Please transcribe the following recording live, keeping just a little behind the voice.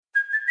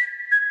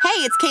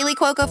Hey, it's Kaylee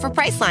Cuoco for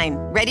Priceline.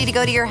 Ready to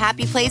go to your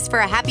happy place for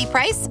a happy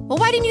price? Well,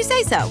 why didn't you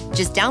say so?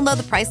 Just download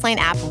the Priceline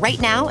app right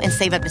now and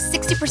save up to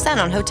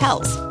 60% on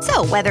hotels.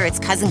 So whether it's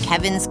Cousin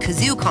Kevin's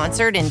Kazoo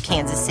Concert in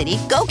Kansas City,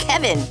 go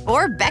Kevin,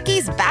 or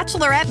Becky's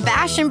Bachelorette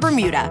Bash in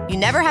Bermuda, you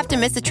never have to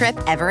miss a trip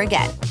ever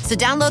again. So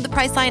download the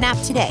Priceline app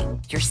today.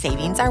 Your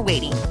savings are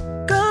waiting.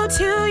 Go to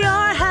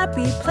your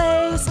happy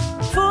place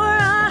for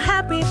a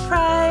happy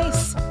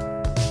price.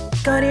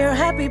 Go to your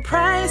happy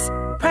price,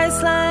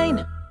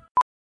 Priceline.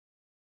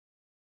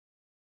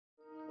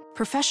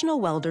 Professional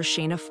welder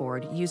Shayna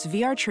Ford used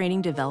VR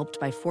training developed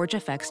by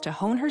ForgeFX to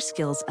hone her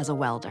skills as a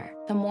welder.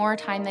 The more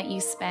time that you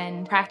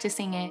spend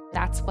practicing it,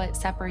 that's what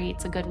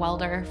separates a good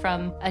welder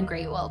from a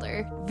great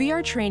welder.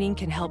 VR training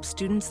can help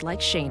students like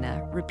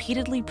Shayna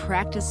repeatedly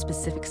practice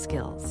specific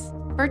skills.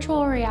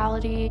 Virtual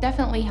reality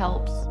definitely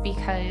helps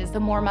because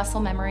the more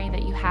muscle memory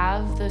that you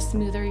have, the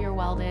smoother your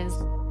weld is.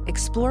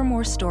 Explore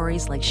more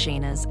stories like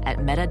Shayna's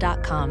at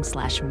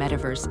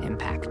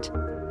meta.com/metaverseimpact.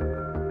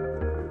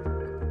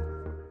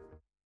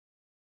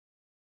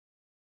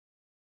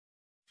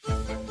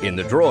 In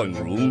the drawing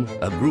room,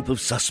 a group of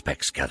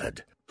suspects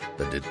gathered.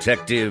 The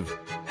detective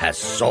has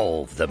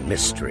solved the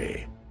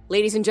mystery.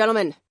 Ladies and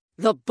gentlemen,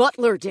 the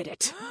butler did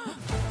it.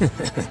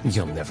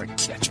 You'll never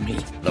catch me.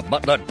 The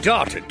butler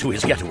darted to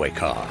his getaway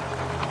car.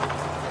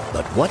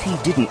 But what he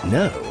didn't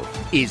know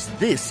is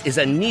this is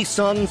a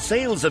Nissan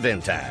sales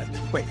event ad.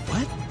 Wait,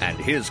 what? And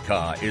his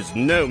car is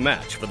no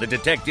match for the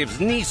detective's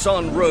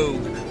Nissan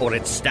Rogue or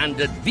its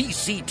standard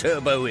VC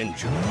turbo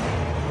engine.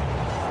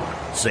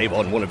 Save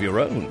on one of your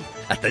own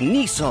at the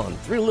Nissan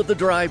Thrill of the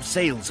Drive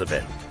sales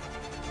event.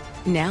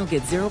 Now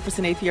get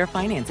 0% APR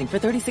financing for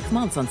 36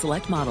 months on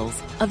select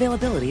models.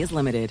 Availability is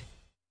limited.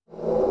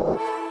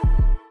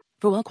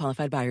 For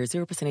well-qualified buyers,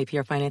 0%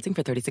 APR financing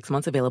for 36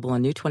 months available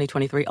on new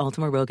 2023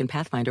 Altima, Rogue, and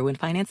Pathfinder when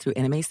financed through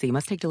NMAC.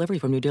 Must take delivery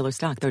from new dealer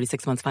stock.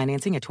 36 months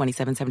financing at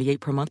 $27.78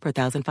 per month per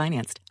thousand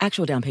financed.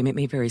 Actual down payment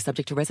may vary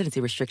subject to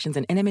residency restrictions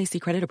and NMAC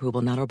credit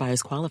approval. Not all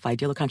buyers qualify.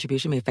 Dealer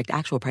contribution may affect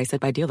actual price set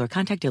by dealer.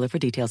 Contact dealer for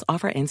details.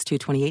 Offer ends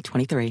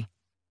 2/28/23.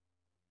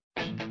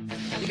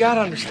 You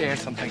gotta understand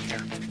something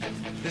here.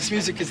 This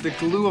music is the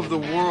glue of the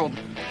world.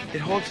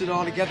 It holds it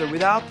all together.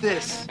 Without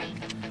this,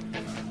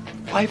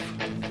 life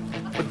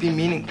would be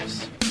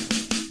meaningless.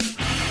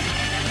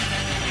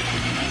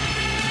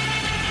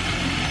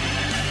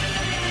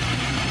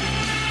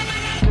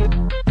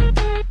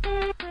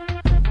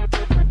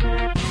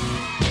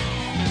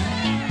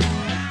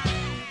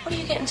 What are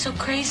you getting so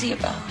crazy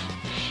about?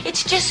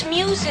 It's just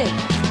music.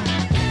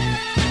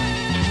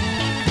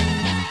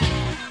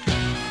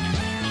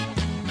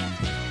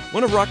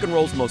 One of rock and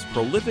roll's most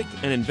prolific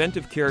and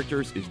inventive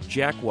characters is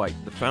Jack White,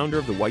 the founder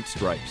of the White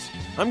Stripes.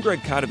 I'm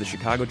Greg Cott of the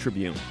Chicago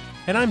Tribune.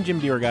 And I'm Jim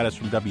DeRogatis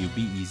from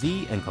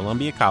WBEZ and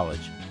Columbia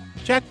College.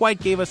 Jack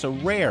White gave us a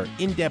rare,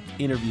 in-depth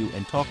interview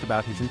and talked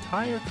about his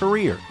entire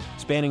career,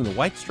 spanning the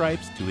White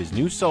Stripes to his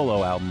new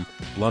solo album,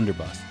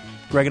 Blunderbuss.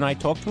 Greg and I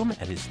talked to him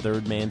at his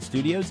Third Man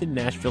Studios in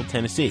Nashville,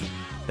 Tennessee.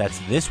 That's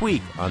this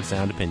week on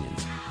Sound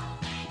Opinions.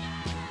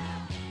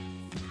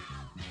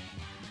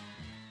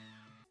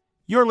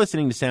 You're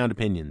listening to Sound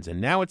Opinions, and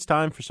now it's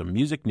time for some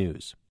music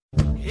news.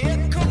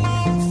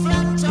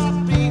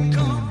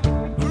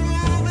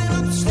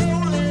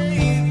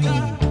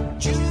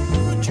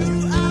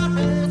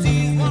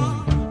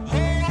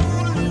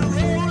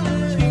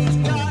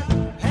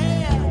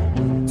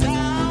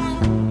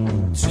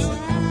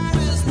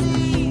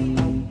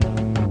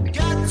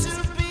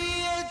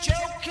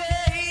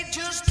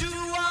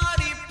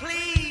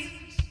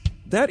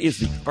 That is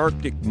the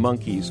Arctic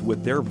Monkeys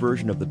with their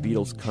version of the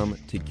Beatles' Come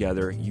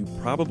Together. You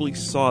probably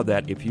saw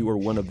that if you were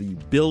one of the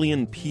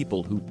billion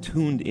people who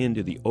tuned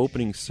into the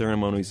opening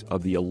ceremonies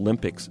of the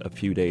Olympics a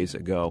few days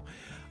ago.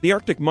 The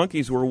Arctic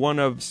Monkeys were one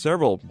of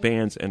several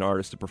bands and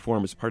artists to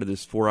perform as part of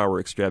this 4-hour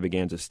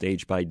extravaganza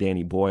staged by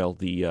Danny Boyle,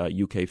 the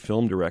UK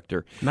film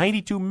director.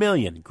 $92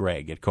 million,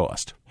 Greg, it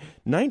cost.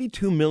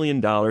 $92 million,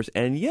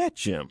 and yet,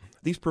 Jim,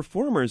 these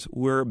performers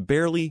were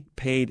barely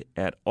paid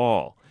at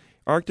all.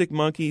 Arctic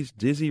Monkeys,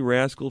 Dizzy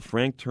Rascal,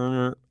 Frank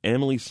Turner,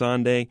 Emily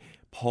Sandé,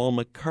 Paul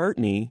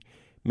McCartney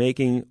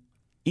making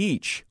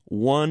each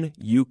 £1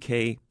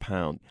 UK.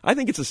 I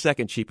think it's the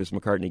second cheapest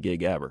McCartney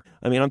gig ever.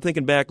 I mean, I'm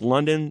thinking back,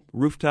 London,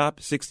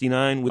 Rooftop,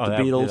 69 with the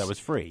Beatles. That was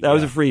free. That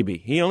was a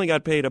freebie. He only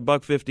got paid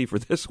 $1.50 for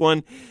this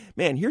one.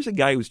 Man, here's a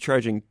guy who's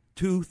charging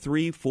 $200,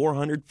 $300,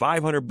 $400,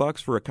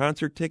 $500 for a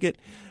concert ticket,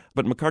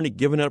 but McCartney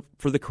giving it up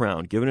for the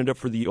crown, giving it up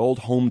for the old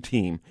home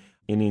team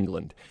in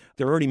England.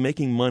 They're already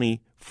making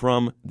money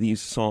from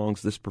these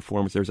songs, this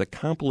performance. There's a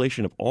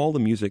compilation of all the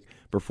music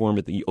performed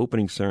at the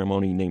opening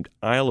ceremony named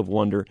Isle of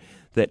Wonder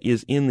that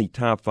is in the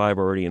top 5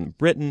 already in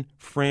Britain,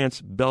 France,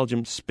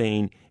 Belgium,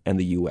 Spain, and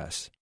the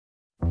U.S.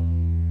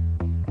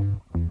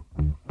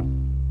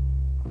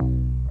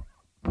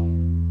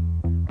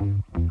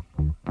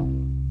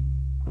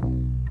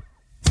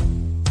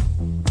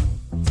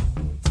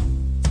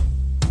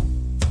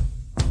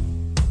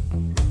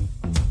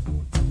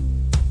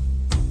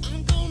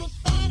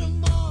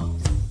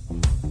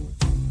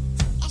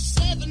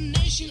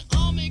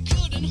 army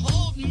couldn't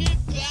hold me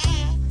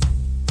back.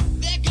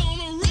 They're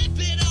gonna rip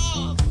it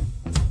off,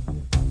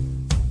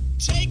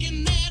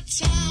 taking their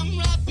time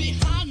right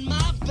behind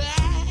my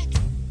back.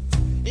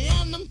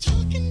 And I'm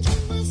talking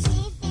to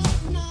myself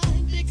at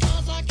night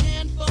because I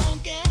can't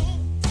forget.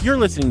 You're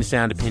listening to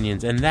Sound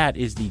Opinions, and that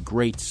is the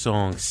great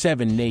song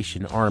Seven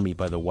Nation Army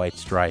by the White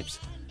Stripes.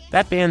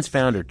 That band's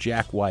founder,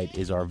 Jack White,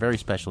 is our very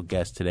special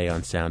guest today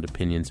on Sound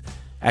Opinions.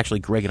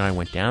 Actually, Greg and I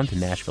went down to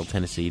Nashville,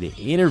 Tennessee to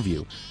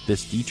interview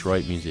this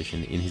Detroit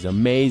musician in his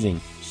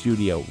amazing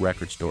studio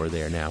record store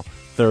there now,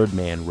 Third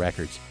Man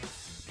Records.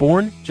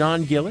 Born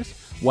John Gillis,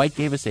 White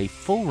gave us a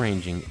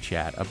full-ranging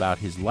chat about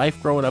his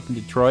life growing up in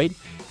Detroit,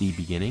 the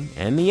beginning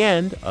and the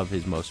end of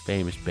his most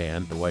famous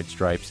band, the White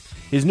Stripes,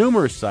 his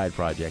numerous side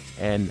projects,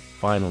 and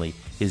finally,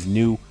 his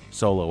new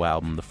solo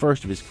album, the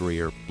first of his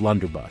career,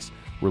 Blunderbuss,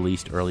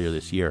 released earlier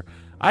this year.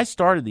 I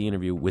started the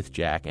interview with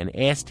Jack and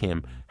asked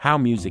him how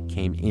music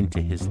came into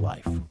his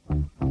life.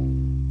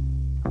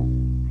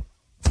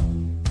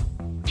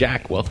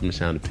 Jack, welcome to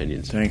Sound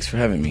Opinions. Thanks for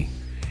having me.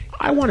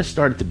 I want to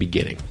start at the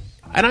beginning,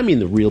 and I mean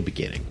the real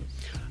beginning.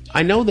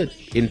 I know that,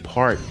 in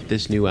part,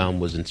 this new album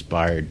was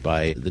inspired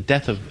by the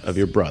death of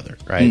your brother,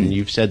 right? And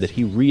you've said that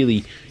he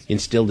really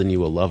instilled in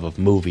you a love of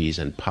movies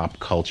and pop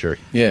culture.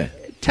 Yeah.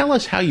 Tell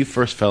us how you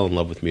first fell in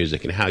love with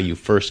music and how you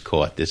first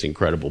caught this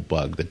incredible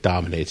bug that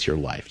dominates your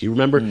life. Do you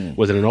remember?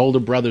 Was it an older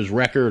brother's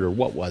record, or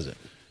what was it?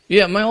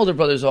 Yeah, my older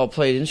brothers all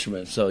played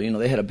instruments, so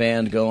they had a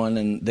band going,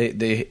 and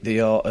they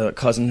all a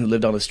cousin who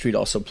lived on the street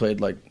also played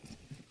like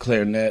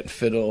clarinet,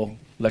 fiddle,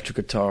 electric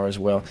guitar as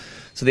well.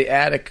 So the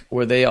attic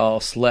where they all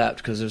slept,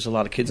 because there's a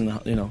lot of kids in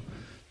the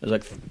there's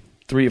like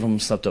 3 of them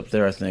slept up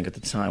there, I think, at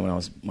the time when I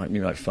was maybe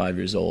like 5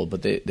 years old.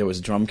 But there was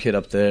a drum kit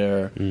up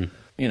there,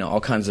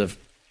 all kinds of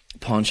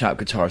pawn shop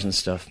guitars and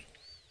stuff.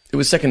 It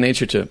was second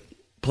nature to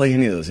play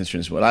any of those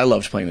instruments, but I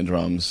loved playing the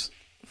drums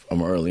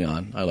from early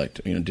on. I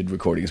liked, did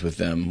recordings with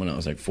them when I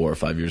was like 4 or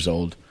 5 years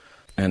old,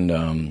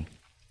 and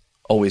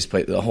always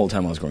played the whole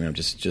time I was growing up.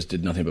 Just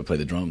did nothing but play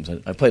the drums.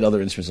 I played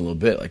other instruments a little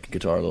bit, like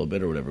guitar a little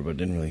bit or whatever, but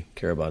didn't really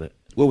care about it.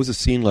 What was the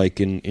scene like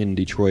in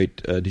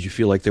Detroit? Did you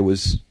feel like there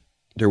was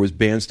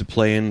bands to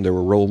play in? There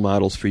were role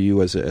models for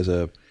you as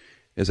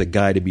a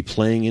guy to be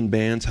playing in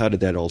bands? How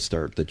did that all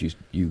start? That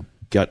you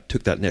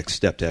took that next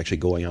step to actually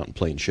going out and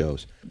playing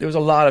shows? There was a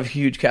lot of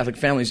huge Catholic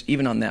families,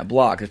 even on that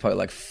block. There's probably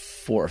like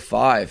 4 or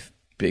 5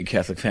 big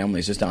Catholic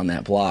families just on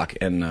that block.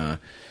 And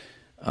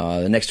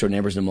the next door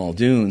neighbors, the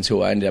Muldoons,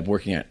 who I ended up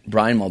working at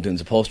Brian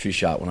Muldoon's upholstery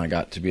shop when I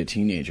got to be a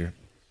teenager.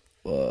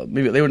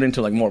 Maybe they were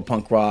into like more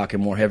punk rock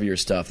and more heavier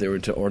stuff. They were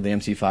into, or the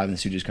MC5 and the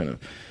Stooges kind of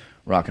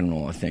rock and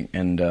roll, I think.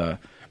 And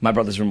my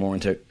brothers were more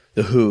into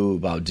The Who,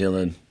 Bob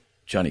Dylan,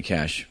 Johnny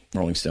Cash,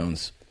 Rolling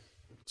Stones.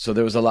 So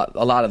there was a lot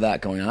of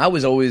that going on. I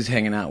was always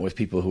hanging out with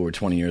people who were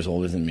 20 years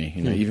older than me.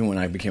 Even when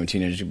I became a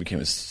teenager, I became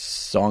a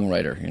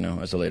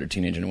songwriter. As a later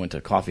teenager, and I went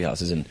to coffee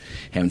houses in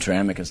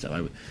Hamtramck and stuff.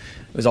 It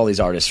was all these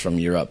artists from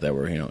Europe that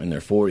were in their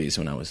 40s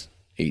when I was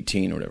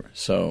 18 or whatever.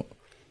 So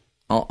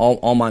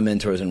all my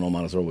mentors and role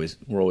models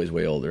were always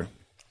way older.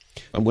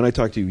 When I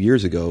talked to you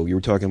years ago, you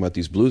were talking about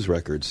these blues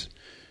records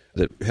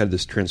that had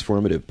this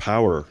transformative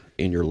power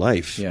in your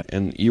life,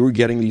 and you were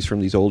getting these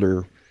from these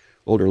older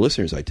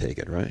listeners, I take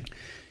it, right?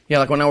 Yeah,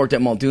 like when I worked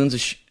at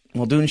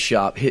Muldoon's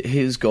shop,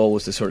 his goal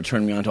was to sort of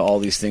turn me on to all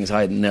these things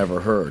I had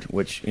never heard,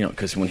 which,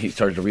 because when he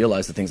started to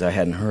realize the things I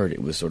hadn't heard,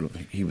 it was sort of,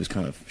 he was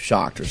kind of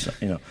shocked or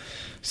something,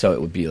 So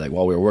it would be like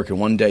while we were working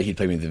one day, he'd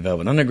play me the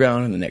Velvet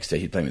Underground, and the next day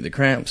he'd play me the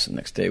Cramps, and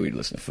the next day we'd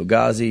listen to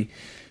Fugazi.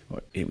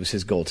 It was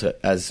his goal to,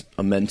 as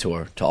a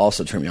mentor, to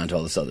also turn me on to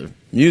all this other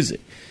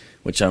music,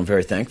 which I'm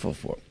very thankful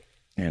for.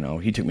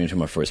 He took me to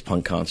my first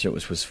punk concert,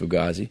 which was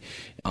Fugazi.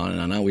 On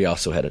and on. We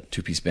also had a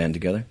 2-piece band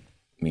together,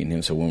 me and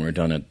him. So when we were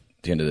done at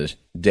the end of the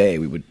day,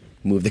 we would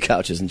move the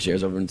couches and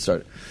chairs over and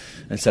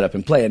set up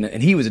and play.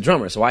 And he was a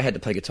drummer, so I had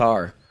to play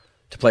guitar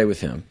to play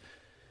with him,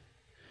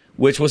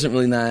 which wasn't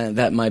really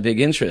that my big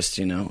interest,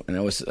 And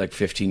I was like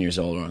 15 years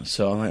old.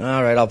 So I'm like,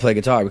 all right, I'll play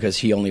guitar because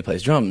he only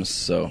plays drums.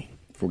 So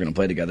if we're going to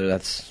play together,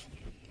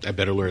 I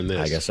better learn this.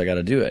 I guess I got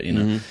to do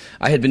it,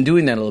 I had been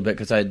doing that a little bit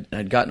because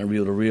I'd gotten a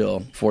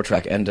reel-to-reel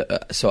 4-track, and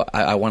so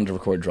I wanted to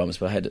record drums,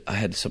 but I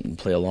had something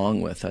to play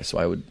along with, so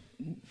I would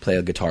play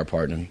a guitar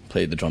part and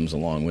play the drums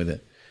along with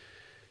it.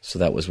 So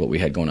that was what we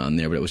had going on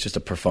there, but it was just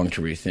a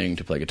perfunctory thing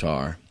to play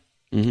guitar.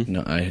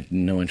 No, I had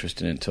no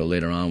interest in it until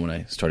later on when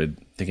I started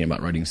thinking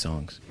about writing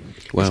songs.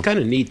 Wow. It's kind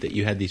of neat that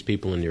you had these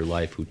people in your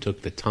life who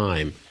took the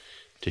time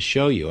to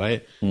show you.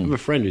 I have a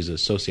friend who's a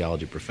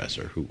sociology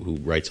professor who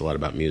writes a lot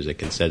about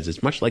music and says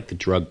it's much like the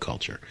drug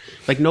culture.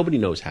 Like nobody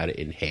knows how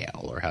to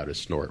inhale or how to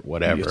snort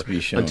whatever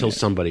until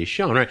somebody's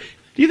shown, right?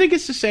 Do you think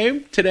it's the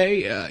same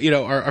today?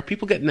 Are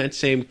people getting that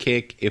same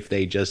kick if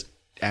they just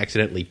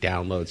accidentally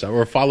download something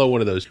or follow one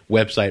of those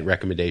website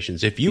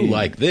recommendations? If you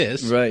like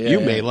this,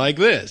 you may like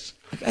this.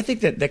 I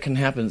think that can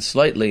happen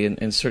slightly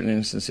in certain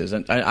instances.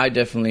 And I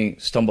definitely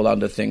stumbled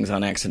onto things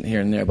on accident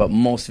here and there, but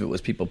most of it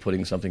was people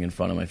putting something in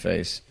front of my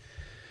face.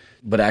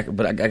 But I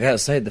gotta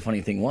say, the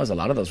funny thing was, a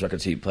lot of those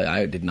records he'd play,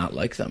 I did not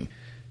like them.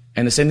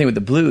 And the same thing with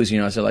the blues,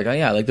 I said, like, oh,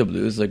 yeah, I like the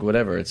blues, like,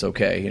 whatever, it's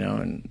okay,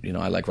 and,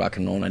 I like rock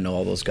and roll, and I know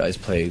all those guys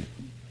play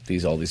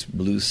all these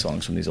blues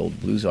songs from these old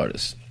blues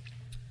artists.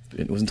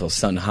 It wasn't until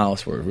Son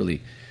House where it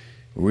really,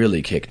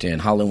 really kicked in.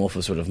 Howlin' Wolf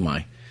was sort of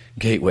my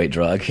gateway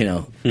drug, and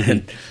I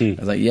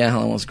was like, yeah,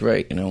 Howlin' Wolf's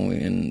great,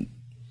 and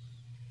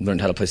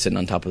learned how to play Sitting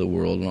on Top of the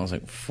World when I was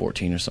like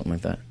 14 or something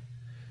like that.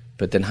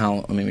 But then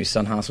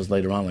Son House was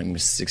later on, like maybe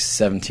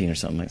 17 or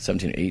something, like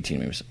 17 or 18,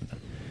 maybe something like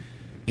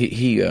that.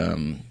 He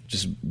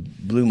just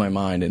blew my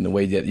mind in the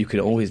way that you could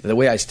always, the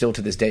way I still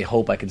to this day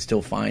hope I can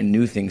still find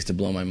new things to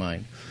blow my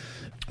mind.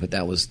 But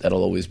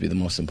that'll always be the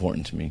most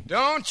important to me.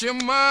 Don't you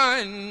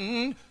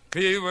mind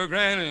people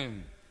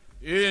grinning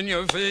in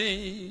your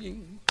face?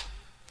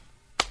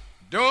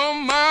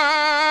 Don't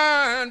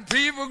mind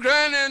people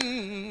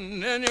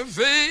grinning in your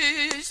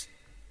face.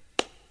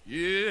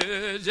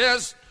 Yeah,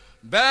 just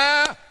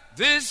bear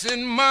this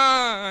in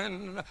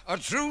mind. A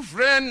true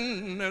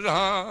friend is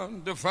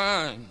hard to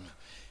find.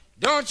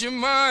 Don't you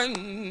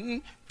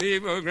mind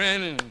people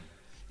grinning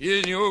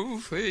in your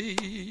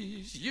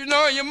face? You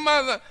know your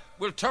mother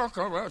will talk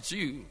about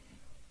you,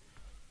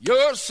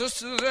 your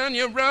sisters and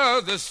your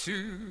brothers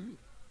too.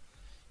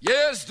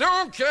 Yes,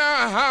 don't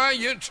care how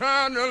you're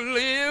trying to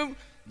live,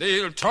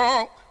 they'll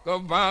talk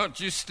about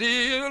you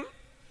still.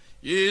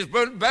 Yes,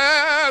 but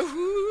bear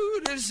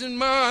this in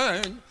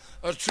mind,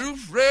 a true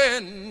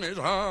friend is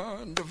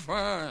hard to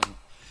find.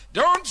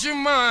 Don't you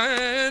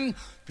mind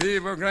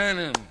people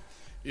grinning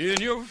in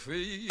your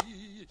face?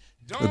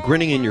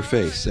 Grinning in Your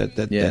Face,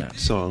 that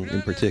song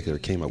in particular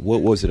came up.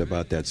 What was it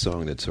about that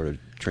song that sort of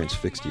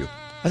transfixed you?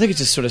 I think it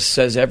just sort of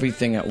says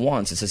everything at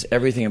once. It says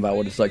everything about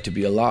what it's like to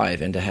be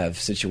alive and to have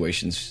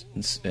situations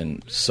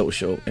and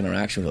social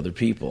interaction with other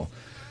people.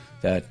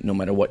 That no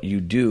matter what you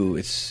do,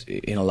 it's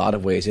in a lot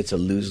of ways it's a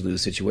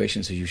lose-lose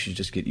situation, so you should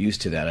just get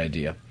used to that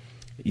idea.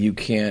 You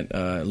can't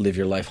live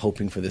your life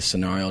hoping for this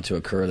scenario to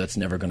occur that's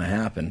never going to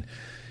happen.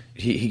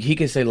 He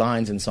can say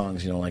lines in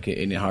songs, like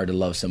 "Ain't it hard to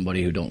love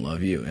somebody who don't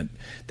love you," and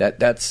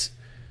that's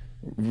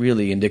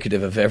really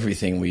indicative of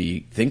everything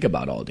we think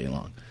about all day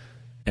long.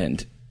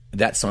 And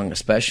that song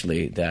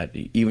especially, that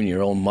even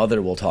your own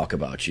mother will talk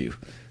about you.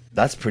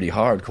 That's pretty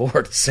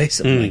hardcore to say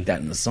something like that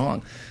in the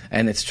song,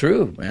 and it's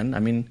true, man. I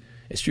mean,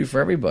 it's true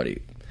for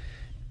everybody.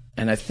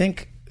 And I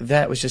think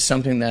that was just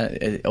something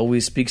that it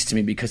always speaks to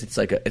me because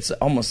it's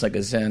almost like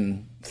a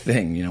Zen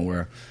thing,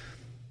 where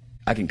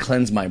I can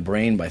cleanse my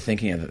brain by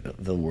thinking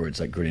of the words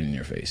like grinning in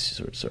your face.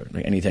 Sort of.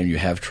 Like anytime you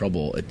have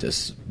trouble, it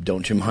just,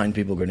 don't you mind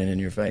people grinning in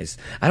your face?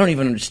 I don't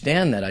even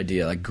understand that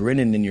idea. Like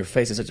grinning in your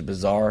face is such a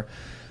bizarre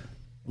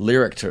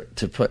lyric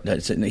to put.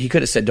 He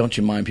could have said, don't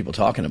you mind people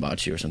talking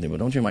about you or something, but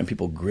don't you mind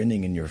people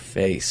grinning in your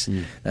face?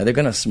 Now they're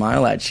going to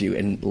smile at you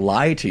and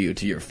lie to you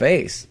to your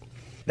face.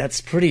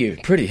 That's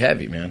pretty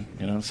heavy,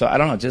 man. So I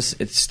don't know.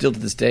 Just it's still to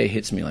this day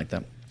hits me like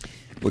that.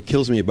 What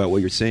kills me about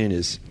what you're saying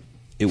is,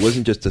 it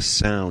wasn't just a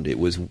sound. It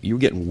was you were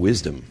getting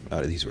wisdom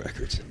out of these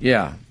records.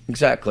 Yeah,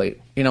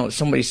 exactly.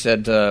 Somebody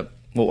said, well,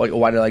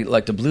 why do I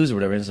like the blues or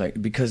whatever? And it's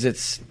like, because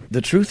it's the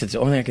truth. It's the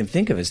only thing I can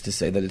think of is to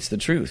say that it's the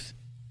truth.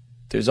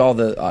 There's all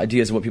the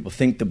ideas of what people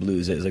think the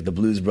blues is, like the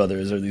Blues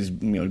Brothers or these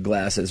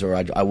glasses, or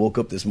I woke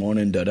up this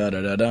morning,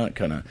 da-da-da-da-da,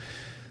 kind of.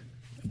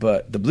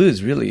 But the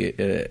blues really,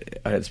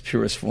 at its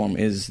purest form,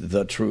 is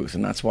the truth.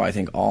 And that's why I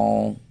think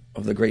all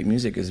of the great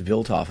music is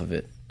built off of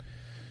it.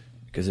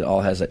 Because it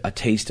all has a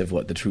taste of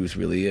what the truth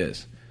really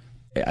is.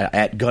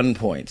 At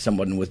gunpoint,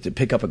 someone was to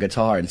pick up a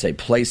guitar and say,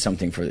 play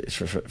something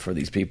for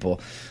these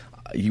people,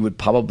 you would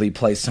probably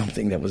play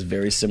something that was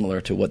very similar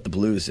to what the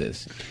blues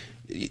is.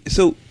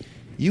 So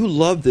you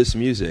love this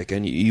music,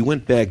 and you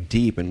went back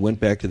deep and went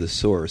back to the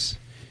source.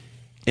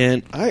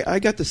 And I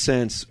got the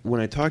sense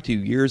when I talked to you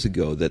years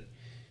ago that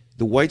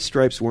the White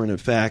Stripes weren't, in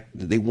fact,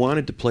 they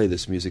wanted to play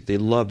this music. They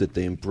loved it.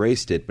 They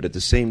embraced it. But at the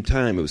same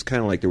time, it was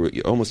kind of like there were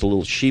almost a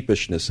little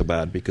sheepishness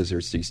about it because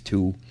there's these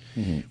two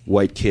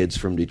white kids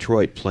from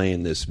Detroit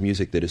playing this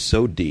music that is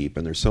so deep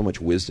and there's so much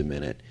wisdom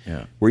in it.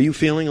 Yeah. Were you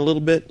feeling a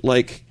little bit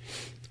like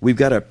we've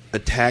got to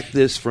attack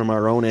this from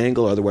our own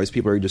angle, otherwise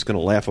people are just going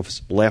to laugh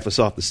us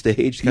off the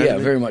stage? Yeah,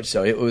 very much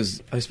so. It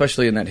was,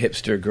 especially in that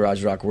hipster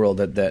garage rock world,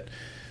 that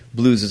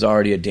blues is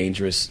already a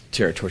dangerous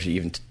territory to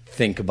even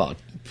think about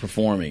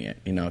performing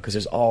it, because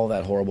there's all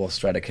that horrible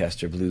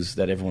Stratocaster blues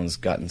that everyone's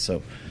gotten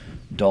so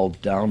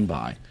dulled down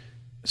by.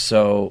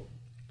 So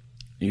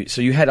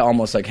you had to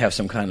almost like have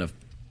some kind of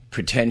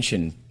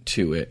pretension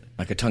to it,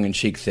 like a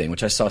tongue-in-cheek thing,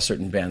 which I saw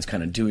certain bands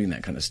kind of doing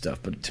that kind of stuff.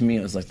 But to me,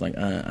 it was like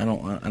I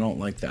don't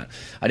like that.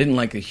 I didn't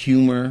like the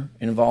humor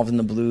involved in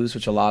the blues,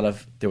 which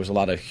there was a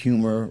lot of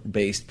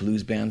humor-based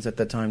blues bands at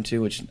that time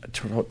too, which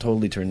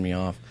totally turned me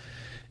off.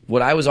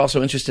 What I was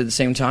also interested at the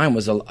same time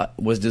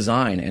was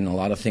design and a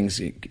lot of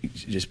things,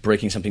 just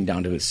breaking something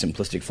down to its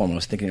simplistic form. I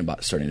was thinking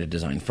about starting to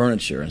design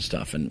furniture and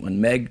stuff. And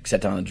when Meg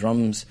sat down on the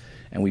drums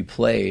and we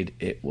played,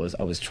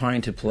 I was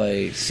trying to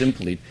play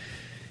simply.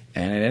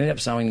 And it ended up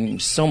sounding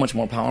so much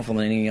more powerful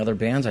than any other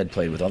bands I'd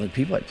played with, other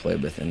people I'd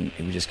played with, and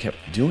we just kept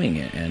doing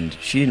it. And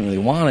she didn't really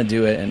want to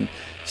do it, and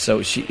so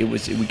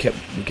we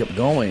kept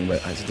going.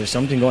 But I said, "There's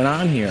something going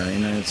on here,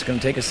 and it's going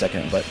to take a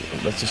second, but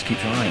let's just keep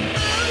trying."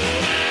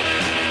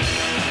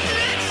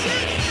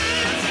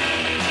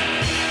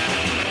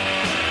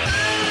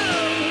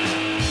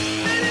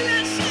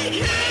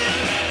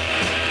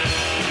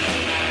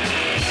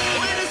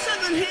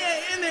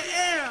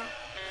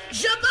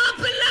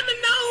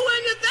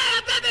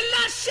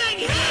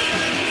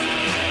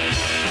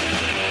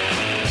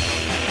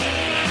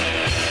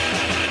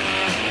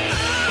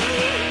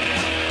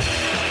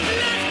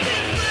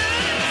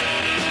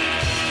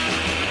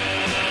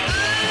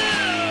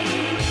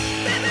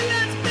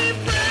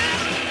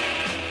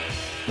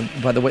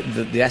 By the way,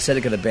 the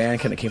aesthetic of the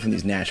band kind of came from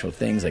these natural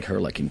things, like her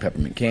liking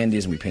peppermint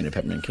candies, and we painted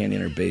peppermint candy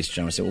in her bass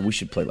drum. I said, well, we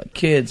should play like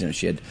kids, and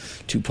she had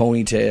 2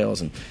 ponytails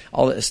and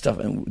all that stuff.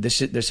 And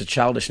there's a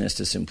childishness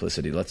to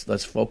simplicity.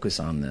 Let's focus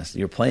on this.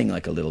 You're playing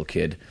like a little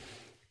kid.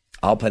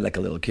 I'll play like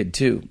a little kid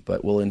too,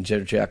 but we'll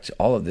interject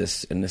all of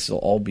this, and this will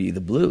all be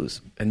the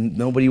blues. And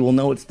nobody will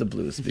know it's the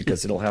blues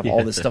because it'll have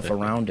all this stuff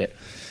around it.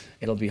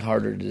 It'll be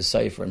harder to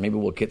decipher, and maybe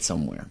we'll get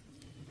somewhere.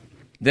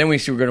 Then we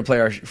were going to play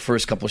our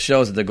first couple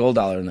shows at the Gold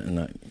Dollar in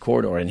the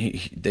corridor, and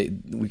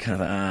we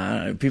kind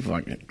of people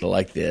aren't going to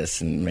like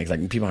this, and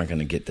people aren't going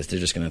to get this. They're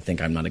just going to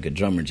think I'm not a good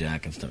drummer,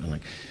 Jack, and stuff. And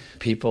like,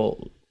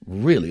 people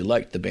really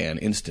liked the band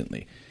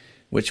instantly,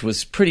 which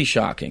was pretty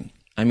shocking.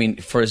 I mean,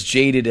 for as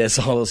jaded as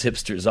all those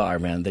hipsters are,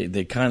 man,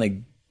 they kind of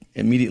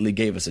immediately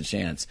gave us a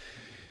chance.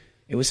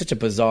 It was such a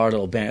bizarre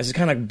little band. It's the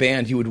kind of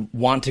band you would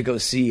want to go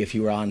see if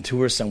you were on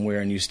tour somewhere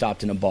and you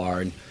stopped in a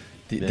bar and.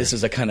 This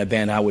is the kind of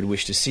band I would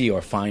wish to see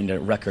or find a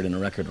record in a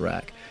record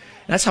rack.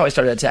 And that's how I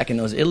started attacking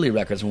those Italy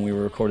records when we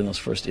were recording those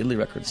first Italy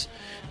records,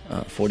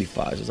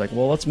 45s. It was like,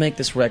 well, let's make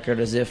this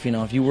record as if,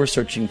 if you were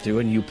searching through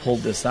it and you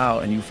pulled this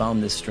out and you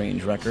found this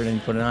strange record and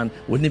you put it on.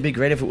 Wouldn't it be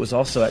great if it was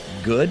also at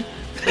good?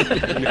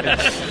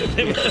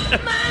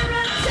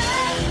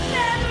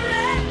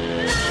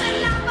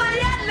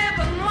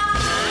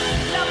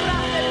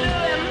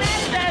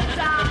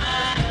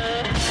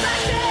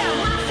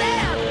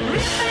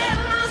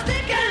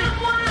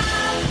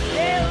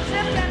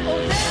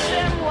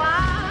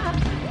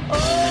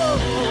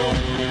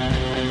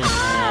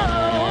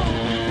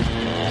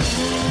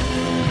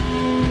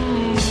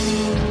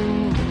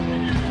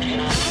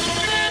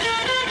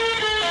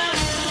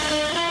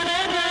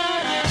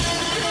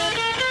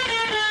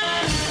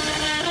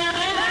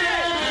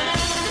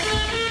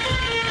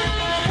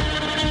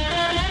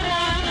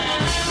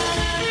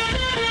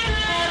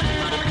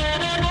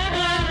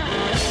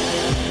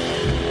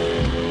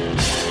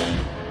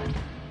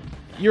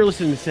 You're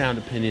listening to Sound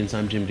Opinions.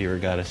 I'm Jim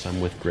DeRogatis.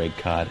 I'm with Greg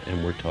Kot,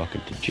 and we're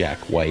talking to Jack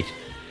White.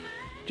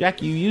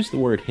 Jack, you used the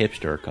word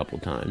hipster a couple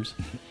times.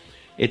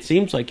 It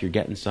seems like you're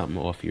getting something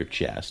off your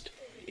chest.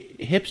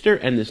 Hipster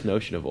and this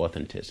notion of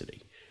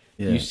authenticity.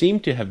 Yeah. You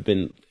seem to have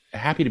been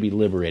happy to be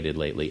liberated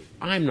lately.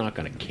 I'm not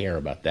going to care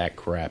about that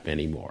crap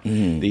anymore.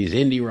 Mm-hmm. These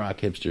indie rock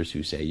hipsters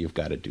who say you've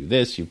got to do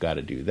this, you've got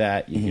to do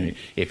that.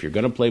 If you're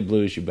going to play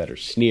blues, you better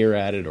sneer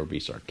at it or be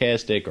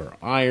sarcastic or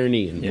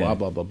irony and blah,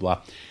 blah, blah,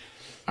 blah.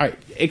 All right,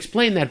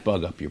 explain that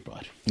bug up your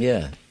butt.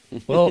 Yeah.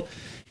 Well,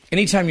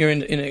 anytime you're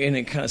in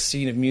a kind of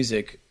scene of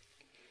music,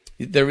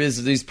 there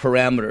is these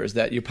parameters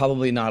that you're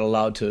probably not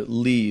allowed to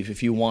leave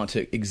if you want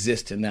to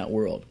exist in that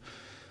world.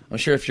 I'm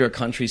sure if you're a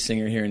country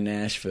singer here in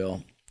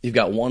Nashville, you've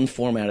got one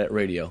format at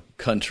radio,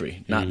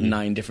 country, not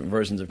 9 different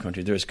versions of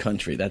country. There's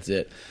country, that's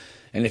it.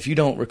 And if you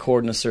don't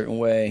record in a certain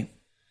way,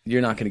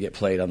 you're not going to get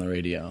played on the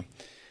radio.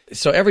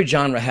 So every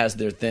genre has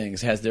their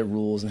things, has their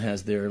rules, and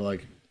has their,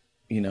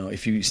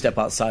 if you step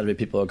outside of it,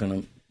 people are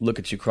going to look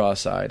at you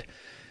cross-eyed.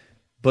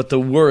 But the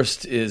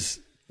worst is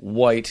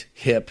white,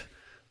 hip,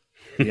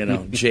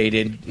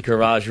 jaded,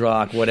 garage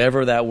rock,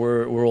 whatever that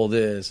world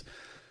is.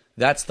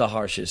 That's the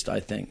harshest, I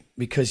think,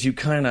 because you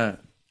kind of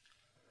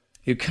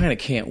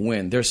can't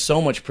win. There's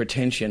so much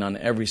pretension on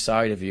every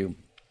side of you.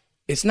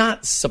 It's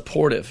not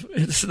supportive.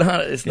 It's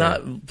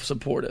not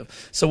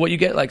supportive. So what you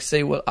get,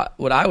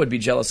 what I would be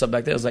jealous of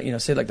back there is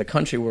say the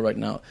country we're right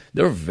now,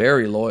 they're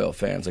very loyal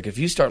fans. Like if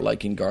you start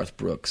liking Garth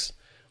Brooks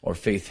or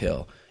Faith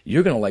Hill,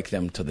 you're going to like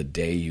them to the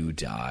day you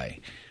die.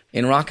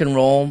 In rock and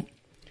roll,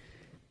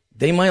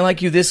 they might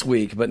like you this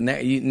week, but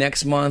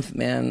next month,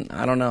 man,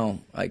 I don't know.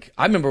 Like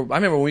I remember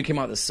when we came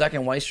out with the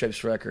second White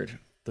Stripes record,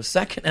 the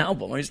second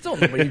album. I mean, still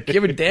nobody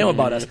give a damn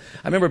about us.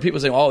 I remember people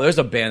saying, "Oh, there's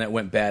a band that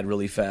went bad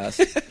really fast."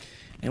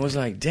 And it was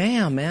like,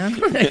 damn, man.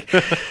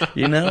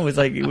 It was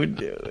like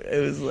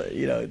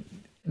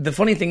the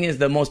funny thing is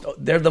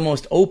they're the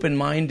most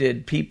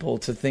open-minded people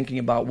to thinking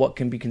about what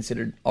can be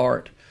considered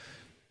art.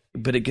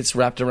 But it gets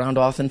wrapped around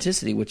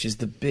authenticity, which is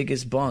the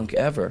biggest bunk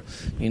ever.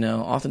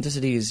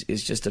 Authenticity is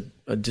just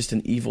just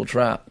an evil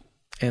trap.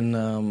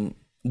 And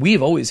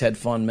we've always had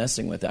fun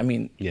messing with it. I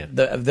mean,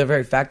 the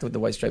very fact with the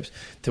White Stripes,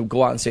 to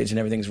go out on stage and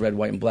everything's red,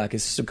 white, and black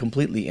is so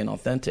completely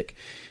inauthentic.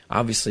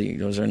 Obviously,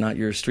 those are not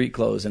your street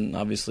clothes, and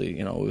obviously,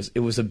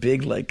 it was a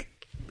big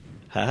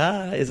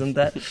ha, is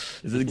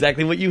it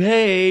exactly what you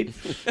hate?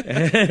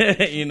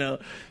 You know,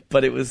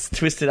 but it was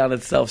twisted on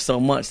itself so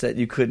much that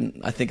you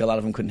couldn't, I think a lot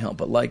of them couldn't help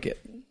but like it.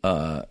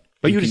 But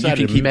you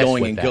decided to keep mess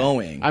going with and that.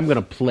 going. I'm going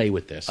to play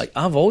with this. Like,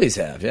 I've always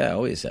have.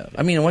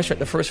 I mean, in White Stripes,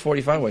 the first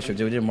 45 White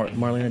Stripes, we did a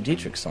Marlene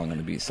Dietrich song on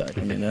the B-side.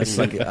 I mean, that's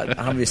like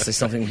obviously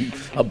something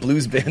a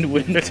blues band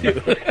wouldn't do.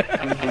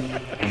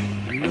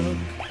 Look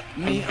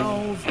me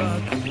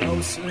over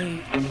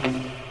closely.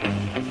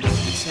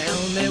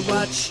 Tell me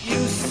what you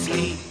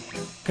see.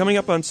 Coming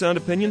up on Sound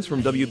Opinions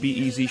from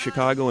WBEZ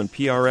Chicago and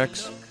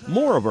PRX,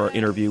 more of our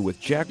interview with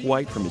Jack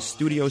White from his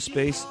studio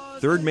space,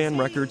 Third Man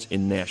Records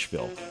in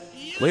Nashville.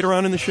 Later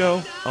on in the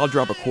show, I'll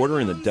drop a quarter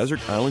in the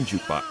Desert Island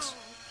Jukebox.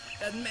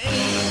 That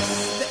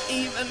makes the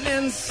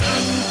evening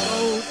sun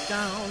go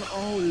down.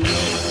 Oh,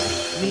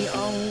 look me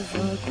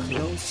over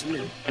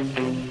closely.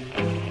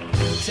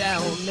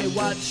 Tell me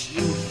what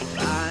you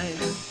find,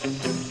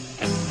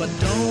 but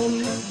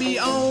don't be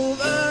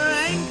over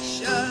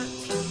anxious.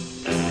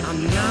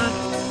 I'm not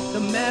the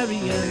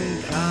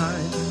marrying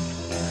kind.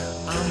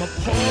 I'm a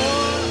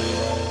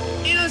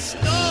pawn in a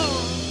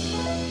storm.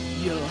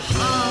 You'll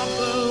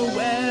harbor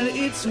where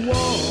it's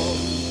warm.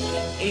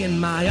 In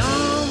my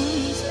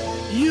arms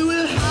you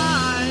will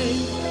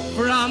hide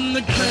from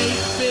the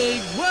great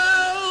big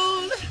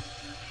world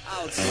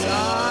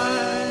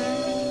outside.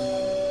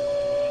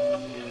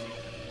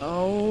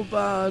 Oh,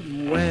 but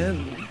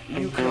when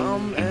you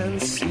come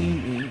and see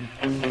me,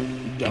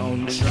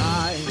 don't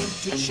try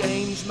to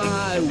change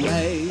my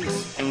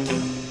ways.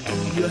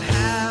 You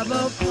have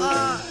a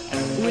part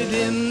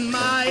within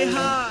my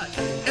heart,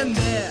 and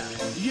there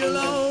you'll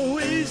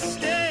always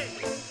stay.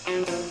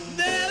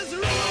 There's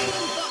room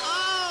for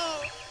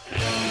all,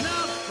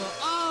 not for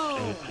all.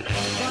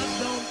 But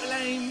don't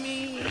blame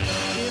me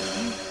if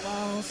you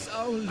fall.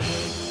 So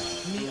look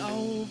me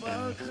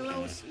over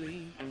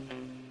closely,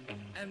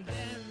 and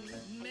then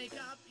make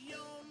up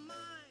your mind.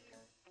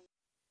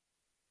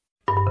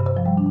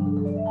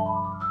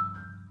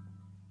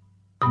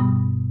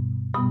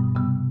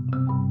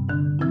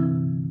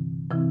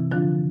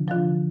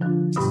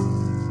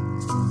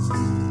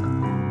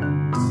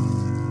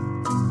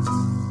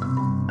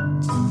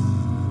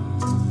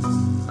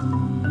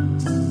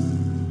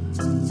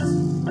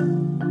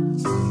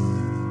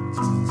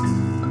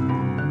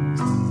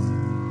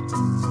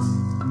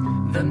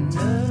 The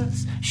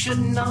nurse should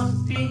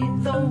not be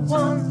the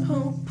one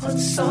who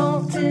puts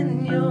salt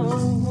in your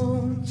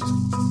wounds,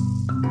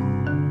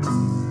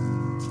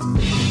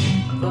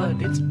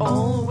 but it's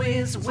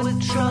always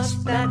with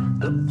trust that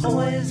the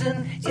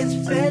poison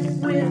is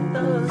fed with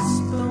a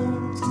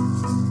spoon.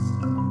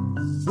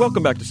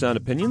 Welcome back to Sound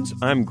Opinions.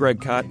 I'm Greg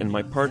Kot, and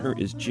my partner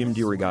is Jim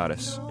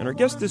DeRogatis. And our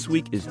guest this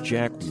week is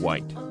Jack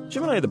White.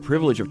 Jim and I had the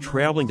privilege of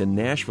traveling to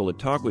Nashville to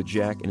talk with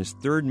Jack in his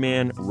Third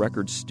Man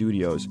Records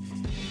studios.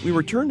 We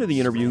returned to the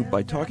interview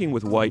by talking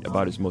with White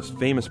about his most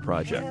famous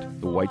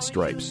project, the White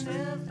Stripes.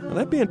 Now,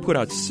 that band put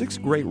out 6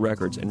 great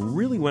records and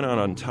really went out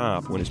on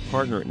top when his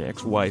partner and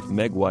ex-wife,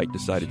 Meg White,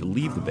 decided to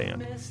leave the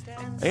band.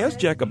 I asked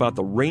Jack about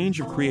the range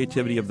of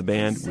creativity of the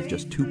band with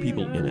just 2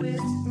 people in it.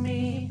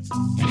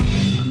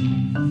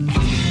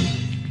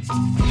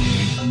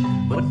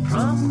 What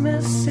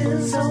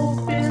promises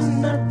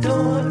open a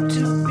door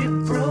to be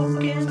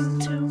broken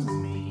to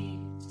me?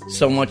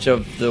 So much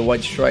of the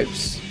White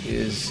Stripes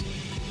is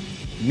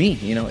me,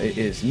 you know, it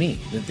is me.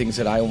 The things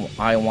that I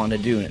want to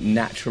do and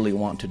naturally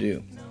want to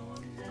do.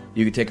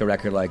 You could take a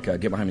record like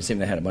Get Behind Me Sing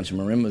that had a bunch of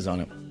marimbas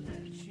on it.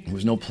 There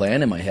was no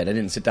plan in my head. I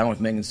didn't sit down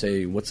with Meg and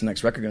say, what's the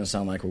next record going to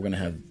sound like? We're going to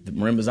have the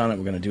marimbas on it.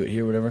 We're going to do it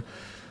here, whatever.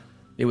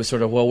 It was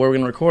sort of, well, where are we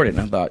going to record it?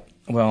 And I thought,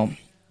 well,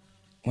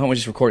 why don't we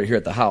just record it here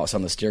at the house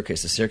on the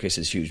staircase? The staircase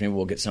is huge. Maybe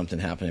we'll get something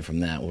happening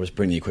from that. We'll just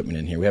bring the equipment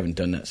in here. We haven't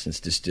done that since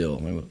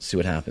Distill. Maybe we'll see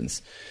what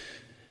happens.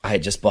 I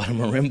had just bought a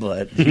marimba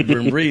at Juniper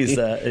and Breeze,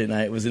 and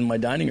it was in my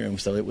dining room,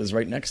 so it was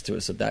right next to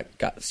it. So that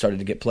started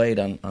to get played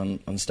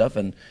on stuff.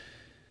 And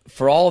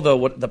for all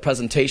the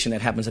presentation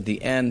that happens at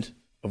the end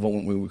of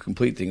when we would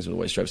complete things with the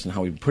White Stripes and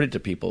how we put it to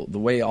people, the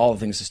way all the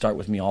things that start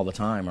with me all the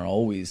time are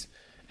always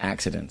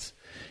accidents.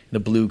 The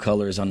blue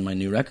colors on my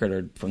new record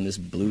are from this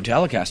blue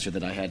Telecaster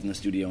that I had in the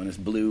studio and this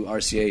blue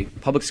RCA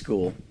public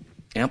school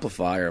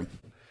amplifier.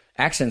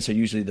 Accents are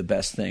usually the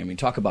best thing. I mean,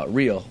 talk about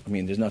real. I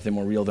mean, there's nothing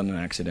more real than an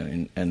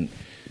accident. And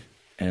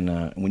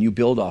when you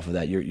build off of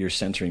that, you're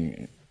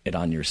centering it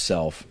on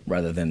yourself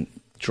rather than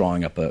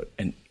drawing up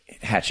and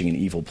hatching an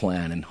evil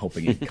plan and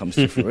hoping it comes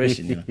to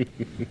fruition. You know?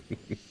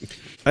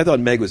 I thought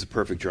Meg was a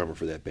perfect drummer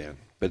for that band,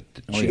 but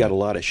she got a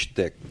lot of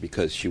shtick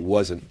because she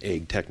wasn't a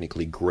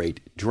technically great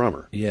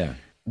drummer. Yeah.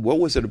 What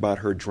was it about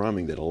her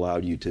drumming that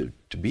allowed you to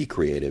be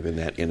creative in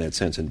that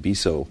sense and be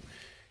so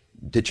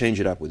to change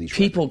it up with each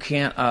people record?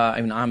 Can't. I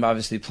mean, I'm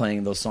obviously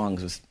playing those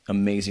songs with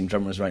amazing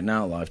drummers right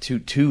now live.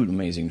 Two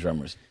amazing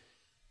drummers.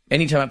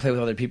 Anytime I play with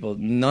other people,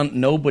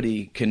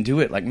 nobody can do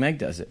it like Meg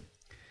does it.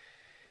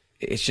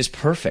 It's just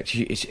perfect.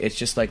 It's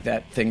just like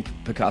that thing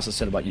Picasso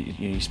said about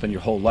you spend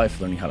your whole life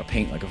learning how to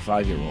paint like a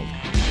 5-year-old.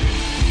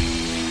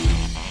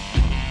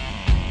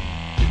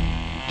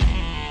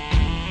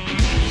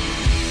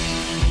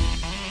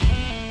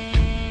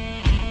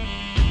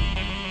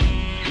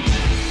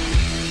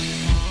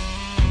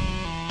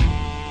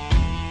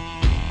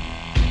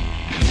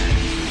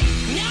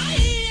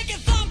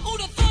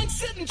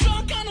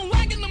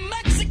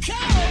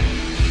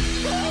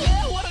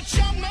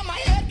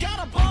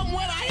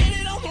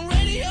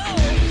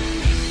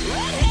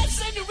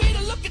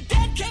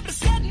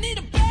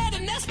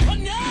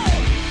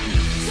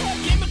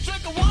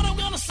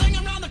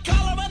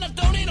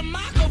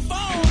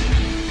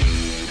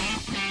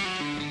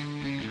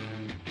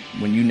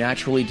 when you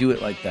naturally do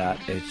it like that,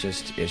 it's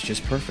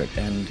just perfect.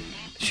 And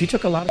she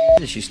took a lot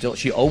of shit.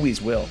 She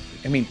always will.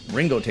 I mean,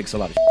 Ringo takes a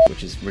lot of shit,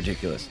 which is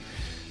ridiculous.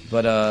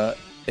 But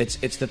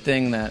it's the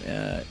thing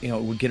that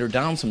would get her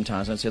down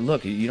sometimes. I'd say,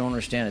 look, you don't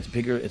understand. It's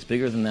bigger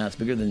than that. It's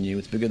bigger than you.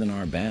 It's bigger than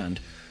our band.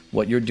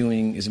 What you're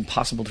doing is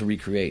impossible to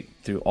recreate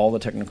through all the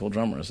technical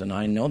drummers, and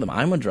I know them.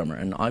 I'm a drummer,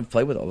 and I've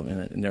played with all of them,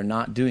 and they're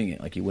not doing it.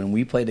 Like when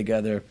we play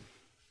together,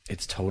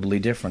 it's totally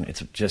different.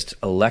 It's just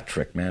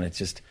electric, man. It's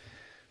just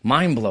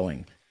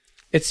mind-blowing.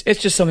 It's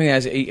just something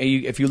as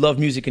if you love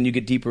music and you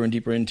get deeper and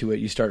deeper into it,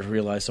 you start to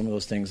realize some of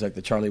those things, like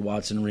the Charlie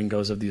Watts and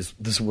Ringos of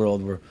this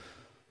world, were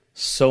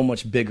so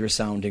much bigger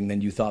sounding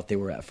than you thought they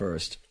were at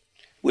first.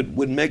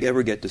 Would Meg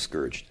ever get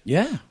discouraged?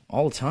 Yeah,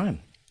 all the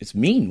time. It's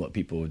mean what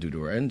people would do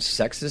to her, and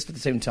sexist at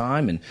the same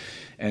time,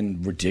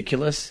 and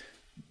ridiculous.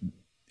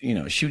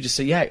 She would just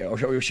say, yeah,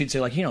 or she'd say,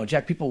 like,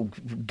 Jack, people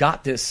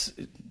got this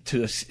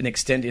to an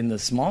extent in the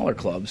smaller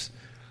clubs.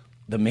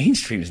 The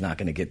mainstream is not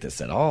going to get this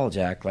at all,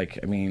 Jack. Like,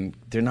 I mean,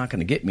 they're not going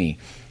to get me.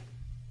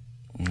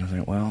 And I was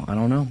like, well, I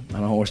don't know. I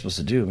don't know what we're supposed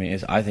to do. I mean,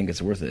 I think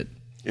it's worth it.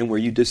 And were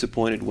you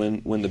disappointed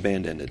when the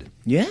band ended?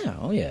 Yeah,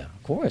 oh yeah,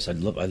 of course. I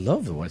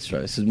love the White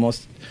Stripes. It's the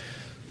most.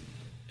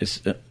 It's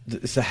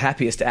the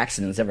happiest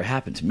accident that's ever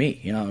happened to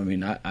me. I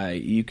mean,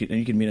 you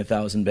can meet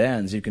 1,000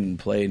 bands, you can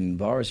play in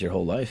bars your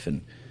whole life,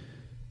 and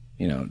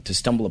to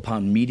stumble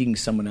upon meeting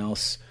someone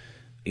else.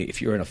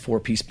 If you're in a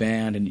 4-piece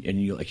band and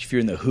you, like, if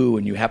you're in the Who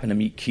and you happen to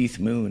meet Keith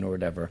Moon or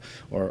whatever,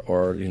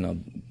 or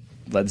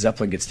Led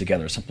Zeppelin gets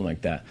together or something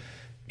like that.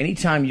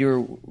 Anytime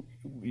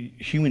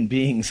human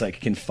beings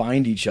like can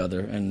find each other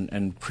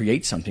and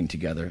create something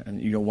together,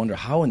 and you wonder,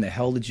 how in the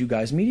hell did you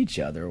guys meet each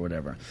other or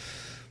whatever.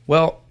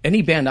 Well,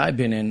 any band I've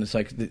been in, it's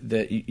like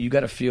you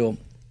got to feel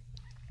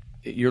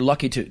you're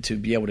lucky to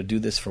be able to do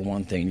this for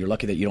one thing. You're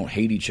lucky that you don't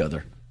hate each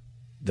other,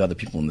 the other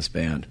people in this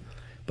band.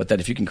 But that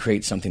if you can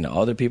create something that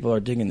other people are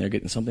digging, they're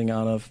getting something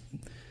out of,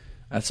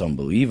 that's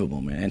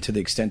unbelievable, man. And to the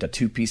extent a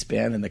 2-piece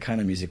band and the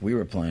kind of music we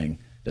were playing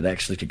that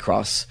actually could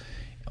cross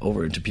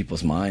over into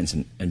people's minds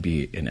and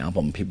be an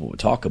album people would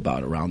talk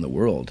about around the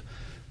world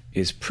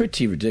is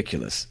pretty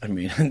ridiculous. I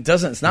mean,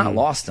 it's not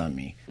lost on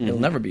me. Mm-hmm. It'll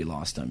never be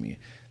lost on me.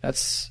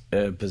 That's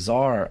a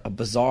bizarre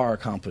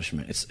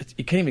accomplishment.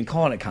 You can't even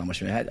call it an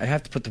accomplishment. I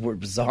have to put the word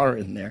bizarre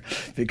in there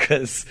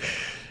because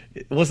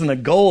it wasn't a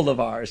goal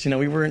of ours.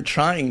 We weren't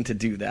trying to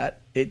do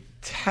that. It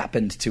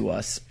happened to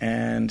us,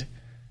 and it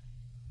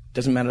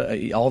doesn't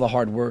matter all the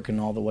hard work and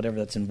all the whatever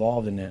that's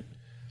involved in it.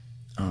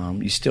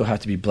 You still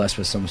have to be blessed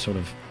with some sort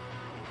of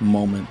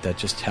moment that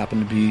just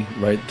happened to be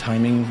right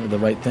timing or the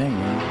right thing.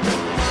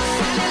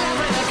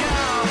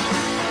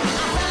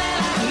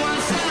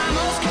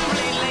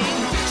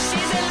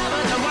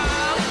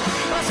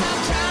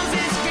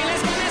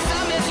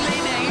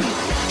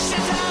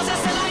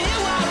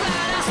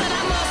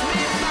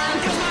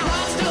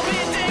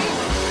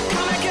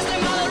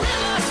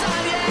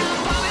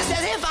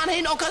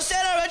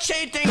 Consider it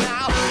cheating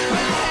now. We're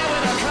here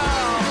with a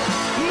girl.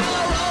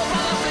 Miller roll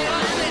for the fever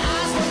and the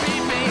eyes for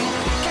beeping.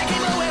 Can't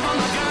keep away from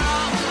the girl.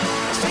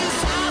 She's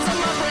sides of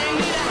my brain,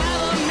 need to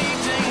have a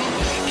meeting.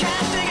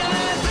 Can't think of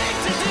anything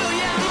to do,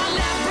 yeah. My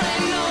left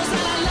brain knows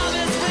that our love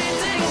is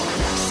fleeting.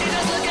 She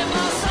just looking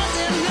for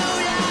something new,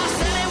 yeah.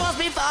 Said it wants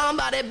me found,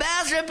 but it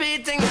bears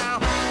repeating now.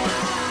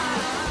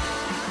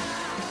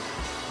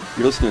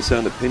 You're listening to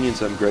Sound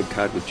Opinions. I'm Greg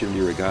Kot with Jim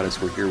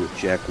DeRogatis. We're here with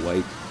Jack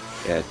White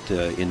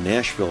in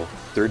Nashville,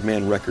 Third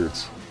Man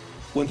Records.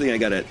 One thing I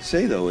got to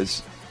say, though,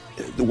 is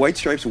the White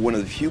Stripes are one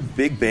of the few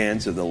big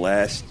bands of the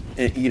last,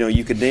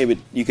 you could name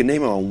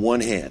them on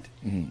one hand,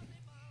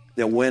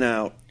 that went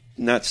out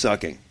not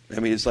sucking.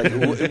 I mean, it's like,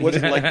 it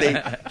wasn't like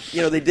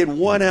they did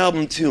one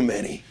album too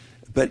many.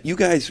 But you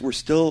guys were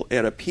still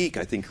at a peak,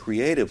 I think,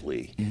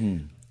 creatively.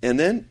 Mm-hmm. And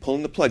then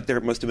pulling the plug, there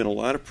must have been a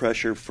lot of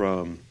pressure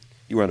from,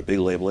 you were on a big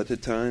label at the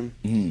time,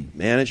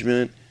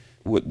 management.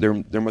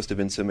 There must have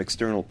been some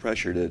external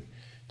pressure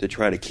to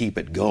try to keep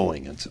it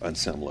going on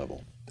some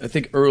level. I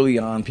think early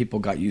on people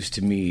got used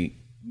to me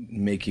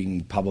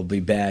making probably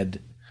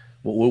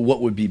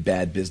what would be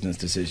bad business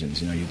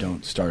decisions. You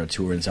don't start a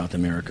tour in South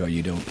America.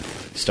 You don't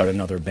start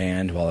another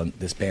band while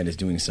this band is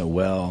doing so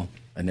well,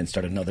 and then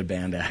start another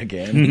band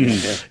again.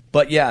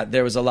 But yeah,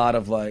 there was a lot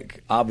of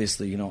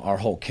obviously, our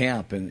whole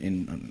camp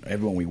and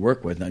everyone we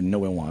work with, no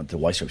one wanted the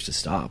White Stripes to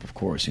stop, of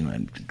course,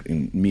 and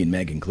me and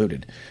Meg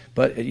included.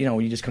 But,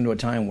 you just come to a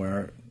time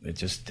where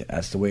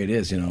that's the way it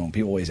is,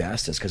 People always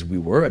asked us, because we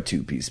were a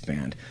 2-piece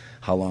band,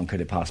 how long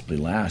could it possibly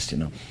last,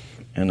 And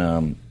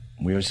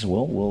we were just,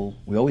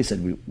 we always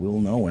said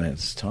we'll know when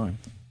it's time.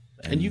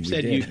 And you've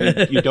said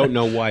you don't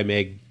know why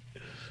Meg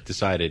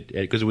decided,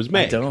 because it was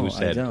Meg who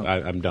said,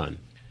 I'm done.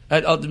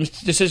 The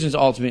decision is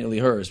ultimately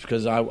hers,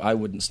 because I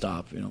wouldn't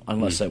stop,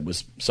 unless it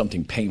was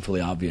something painfully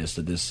obvious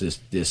that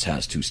this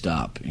has to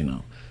stop,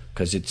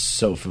 because it's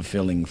so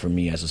fulfilling for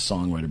me as a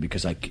songwriter,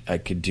 because I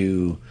could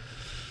do,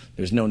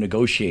 there's no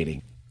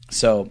negotiating.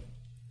 So,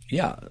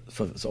 yeah,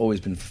 it's always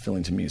been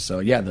fulfilling to me. So,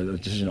 yeah, the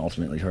decision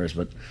ultimately hers,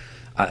 but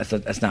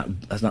that's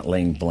not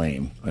laying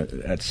blame.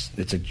 It's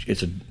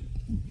a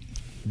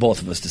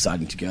both of us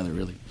deciding together,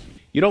 really.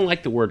 You don't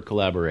like the word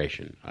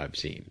collaboration, I've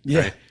seen.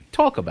 Yeah. Right?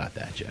 Talk about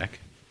that, Jack.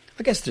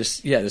 I guess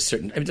there's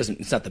certain.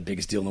 It's not the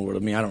biggest deal in the world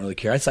to me. I don't really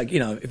care. It's like,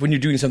 when you're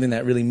doing something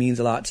that really means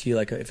a lot to you,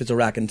 like if it's a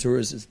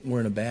Raconteurs,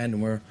 we're in a band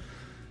and we're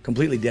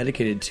completely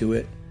dedicated to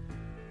it.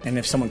 And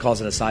if someone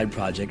calls it a side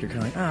project, you're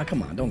kind of like,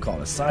 come on, don't call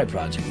it a side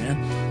project, man.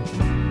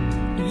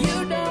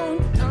 You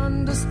don't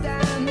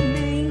understand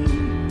me,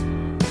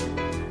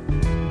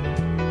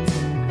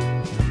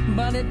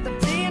 but if the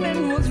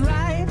feeling was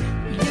right,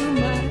 you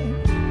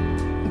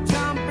might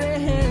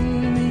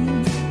comprehend me.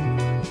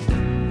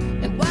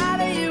 And why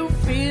do you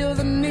feel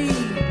the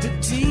need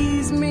to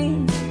tease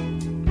me?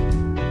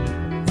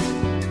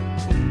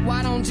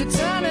 Why don't you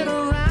turn it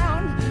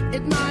around?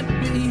 It might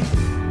be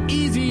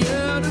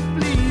easier to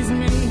please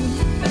me.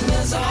 And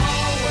there's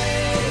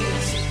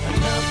always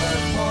another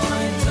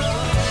point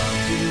of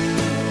view,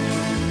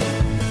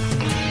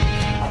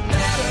 a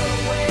better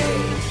way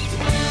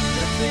to do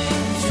the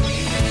things we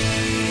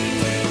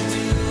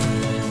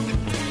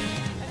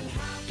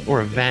do.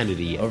 Or a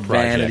vanity project.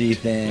 Vanity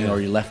thing, or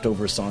your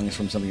leftover songs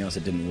from something else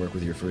that didn't work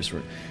with your first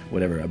or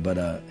whatever. But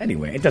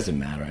anyway, it doesn't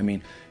matter. I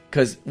mean,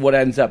 because what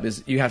ends up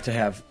is you have to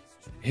have,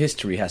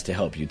 history has to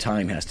help you.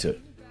 Time has to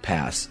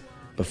pass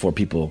before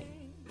people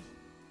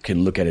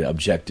can look at it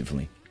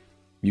objectively.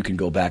 You can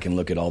go back and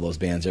look at all those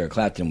bands Eric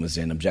Clapton was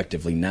in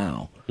objectively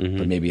now,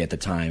 but maybe at the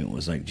time it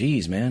was like,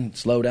 geez, man,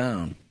 slow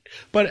down.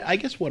 But I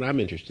guess what I'm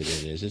interested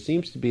in is it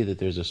seems to be that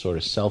there's a sort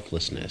of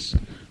selflessness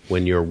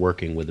when you're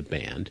working with a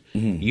band.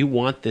 You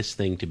want this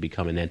thing to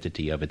become an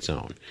entity of its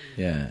own.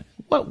 Yeah.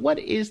 What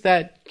is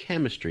that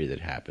chemistry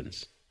that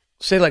happens?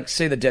 Say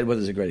the Dead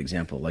Weather is a great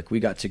example. Like, we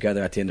got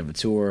together at the end of a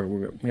tour.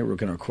 We were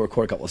going to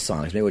record a couple of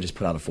songs. Maybe we'll just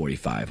put out a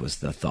 45 was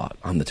the thought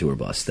on the tour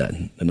bus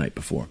the night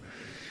before.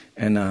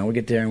 And we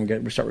get there and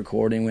we start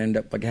recording. We end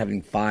up like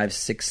having 5,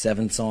 6,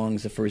 7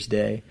 songs the first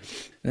day.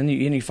 And then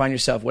you find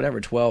yourself,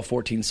 12,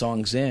 14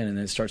 songs in, and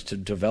it starts to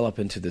develop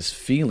into this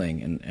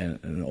feeling and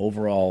an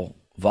overall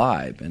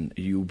vibe, and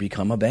you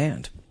become a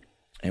band.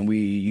 And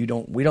we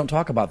don't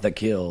talk about the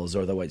Kills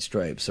or the White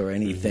Stripes or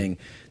anything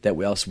that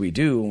else we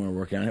do when we're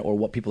working on it, or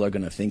what people are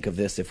going to think of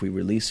this if we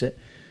release it.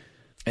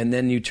 And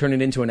then you turn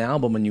it into an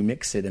album and you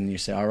mix it and you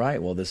say, all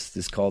right, well, this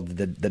is called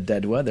the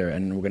Dead Weather,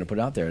 and we're going to put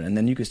it out there. And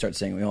then you can start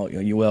saying, well,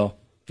 you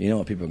know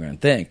what people are going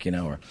to think,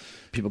 or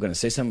people are going to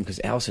say something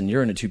because, Allison,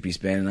 you're in a 2-piece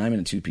band and I'm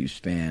in a 2-piece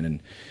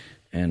band,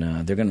 and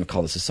they're going to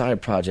call this a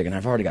side project, and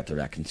I've already got the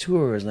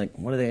Raconteurs. Like,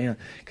 what are they?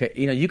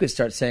 You could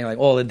start saying like,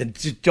 oh,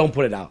 just don't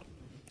put it out.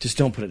 Just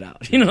don't put it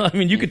out.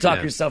 You could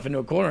talk yourself into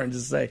a corner and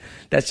just say,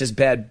 that's just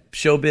bad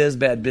showbiz,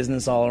 bad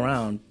business all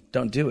around.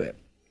 Don't do it.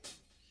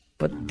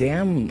 But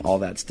damn all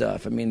that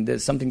stuff. I mean,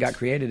 there's something got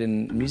created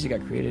and music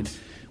got created.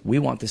 We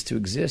want this to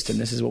exist, and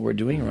this is what we're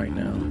doing right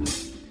now.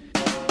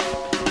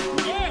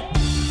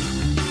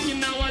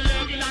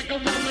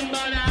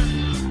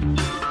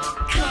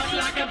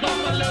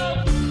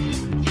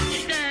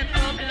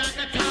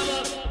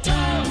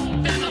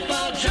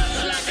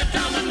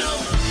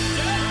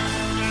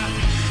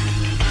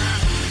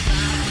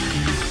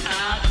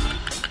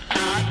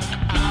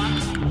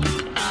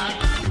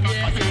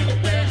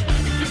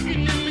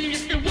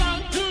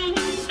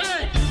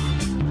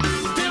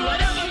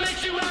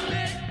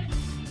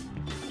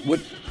 What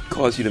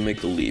caused you to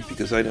make the leap?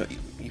 Because I know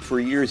for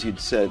years you'd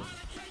said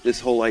this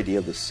whole idea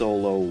of the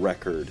solo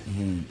record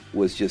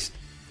was just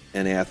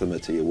anathema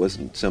to you. It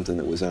wasn't something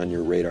that was on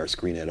your radar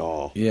screen at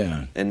all.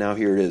 Yeah. And now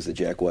here it is, the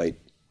Jack White.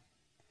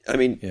 I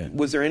mean,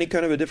 was there any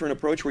kind of a different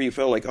approach where you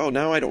felt like, oh,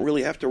 now I don't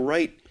really have to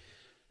write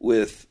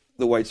with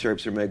the White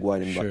Stripes or Meg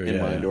White in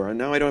mind, or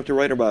now I don't have to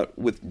write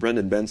with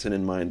Brendan Benson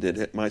in mind,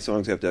 that my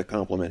songs have to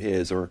complement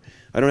his, or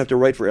I don't have to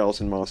write for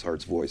Alison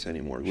Mosshart's voice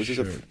anymore. Was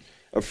this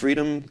a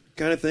freedom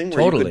kind of thing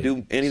where you could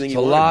do anything you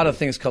wanted? A lot of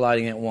things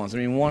colliding at once. I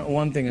mean,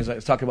 one thing is, I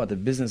was talking about the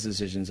business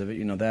decisions of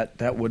it.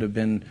 That would have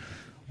been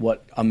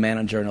what a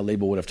manager and a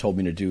label would have told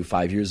me to do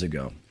 5 years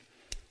ago.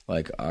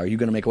 Like, are you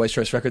going to make a White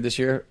Stripes record this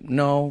year?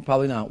 No,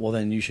 probably not. Well,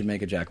 then you should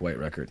make a Jack White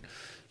record.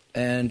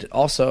 And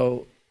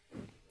also,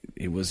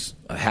 it was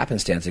a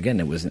happenstance again.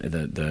 It was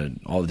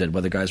all the Dead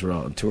Weather guys were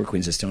on tour.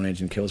 Queens of Stone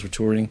Age and Kills were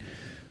touring.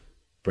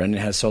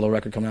 Brendan had a solo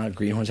record coming out.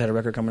 Greenhorns had a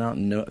record coming out.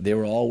 And they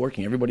were all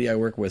working. Everybody I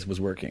work with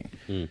was working.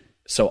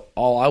 So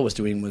all I was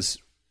doing was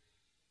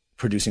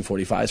producing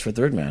 45s for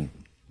Third Man.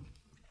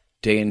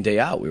 Day in, day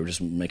out, we were just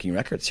making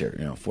records here.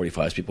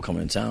 45s, people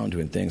coming in town,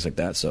 doing things like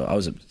that. So I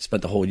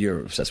spent the whole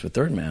year obsessed with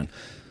Third Man.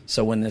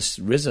 So when this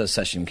RZA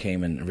session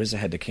came and RZA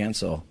had to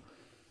cancel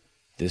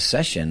this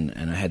session,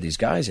 and I had these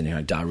guys in here, I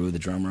had Daru, the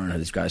drummer, and I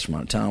had these guys from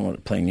out of town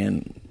playing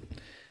in,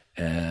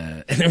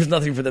 and there was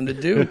nothing for them to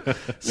do.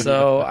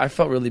 So I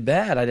felt really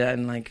bad.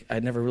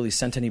 I'd never really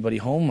sent anybody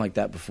home like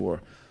that before.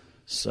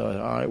 So,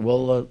 all right,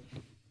 well,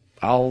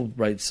 I'll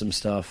write some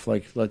stuff.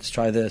 Like, let's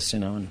try this,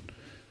 and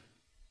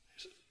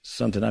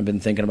something I've been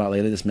thinking about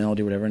lately, this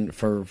melody, whatever, and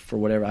for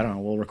whatever, I don't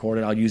know, we'll record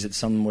it. I'll use it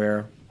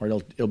somewhere, or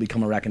it'll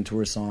become a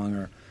Raconteur song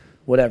or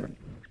whatever.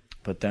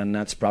 But then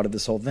that sprouted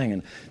this whole thing.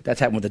 And that's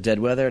happened with the Dead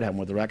Weather, it happened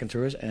with the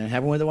Raconteurs, and it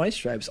happened with the White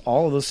Stripes.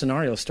 All of those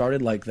scenarios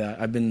started like that.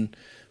 I've been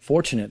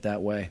fortunate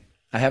that way.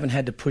 I haven't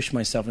had to push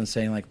myself and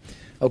saying, like,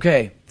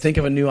 okay, think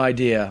of a new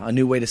idea, a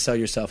new way to sell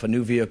yourself, a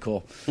new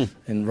vehicle,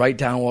 and write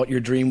down what your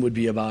dream would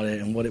be about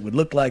it and what it would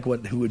look like,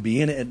 who would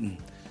be in it. And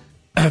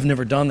I've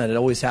never done that. It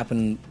always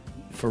happened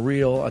for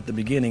real at the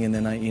beginning, and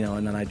then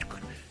I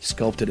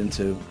sculpt it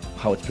into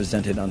how it's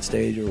presented on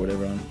stage or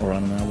whatever, or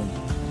on an album.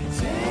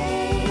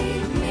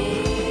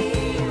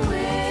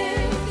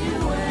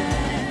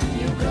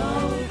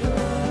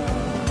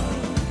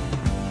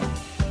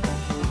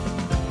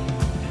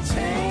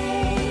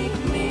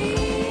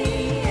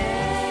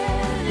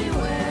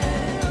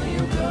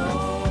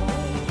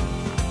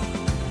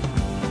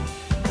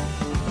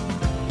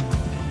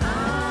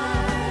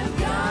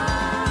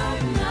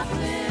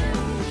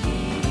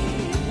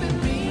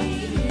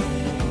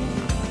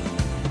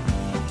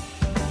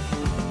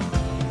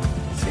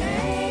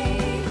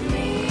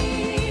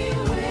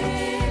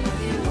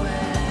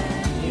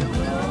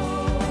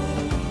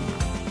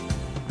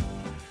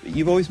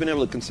 You've always been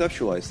able to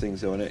conceptualize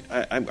things, though, and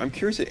I'm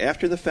curious,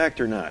 after the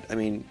fact or not, I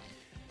mean,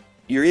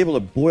 you're able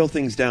to boil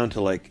things down to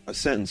like a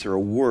sentence or a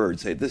word,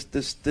 say,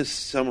 this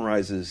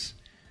summarizes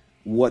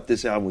what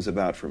this album was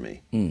about for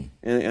me. And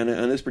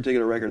on this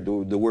particular record,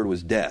 the word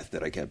was death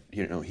that I kept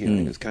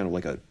hearing. It's kind of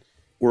like a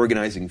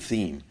organizing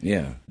theme.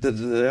 Yeah. Did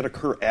that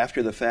occur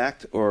after the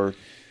fact, or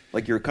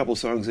like you're a couple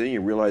songs in, you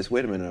realize,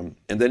 wait a minute,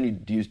 and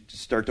then do you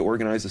start to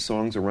organize the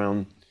songs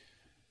around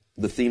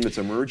the theme that's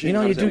emerging?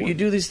 You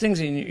do these things,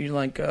 and you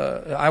like.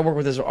 I work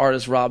with this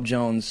artist Rob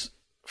Jones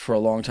for a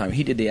long time.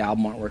 He did the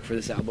album artwork for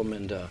this album,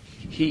 and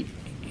he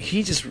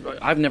just.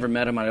 I've never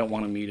met him. I don't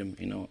want to meet him,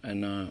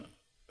 and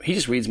he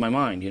just reads my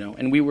mind,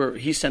 And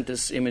he sent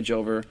this image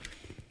over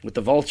with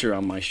the vulture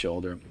on my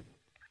shoulder,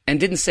 and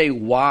didn't say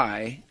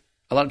why.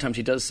 A lot of times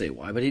he does say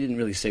why, but he didn't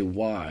really say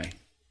why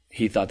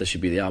he thought this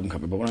should be the album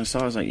cover. But when I saw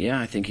it, I was like, yeah,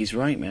 I think he's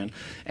right, man.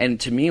 And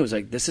to me, it was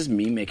like, this is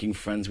me making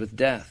friends with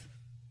death.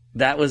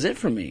 That was it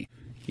for me.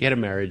 You had a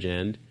marriage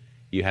end.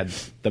 You had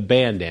the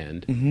band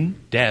end. Mm-hmm.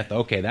 Death.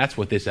 Okay, that's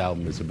what this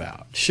album is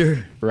about.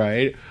 Sure.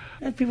 Right?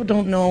 And people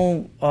don't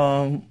know,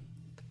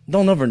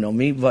 they'll never know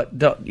me, but,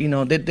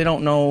 they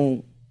don't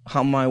know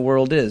how my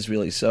world is,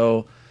 really.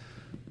 So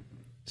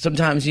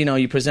sometimes,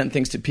 you present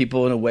things to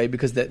people in a way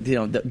because that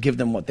give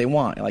them what they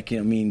want. Like,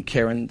 me and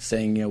Karen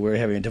saying, we're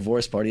having a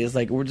divorce party is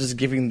like we're just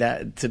giving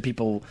that to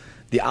people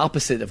the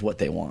opposite of what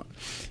they want.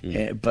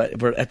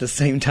 But we're at the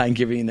same time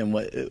giving them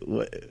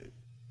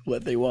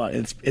what they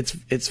want.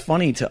 It's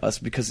funny to us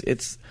because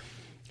it's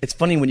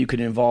funny when you can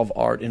involve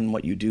art in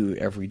what you do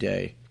every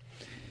day,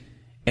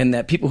 and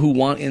that people who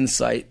want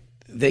insight,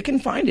 they can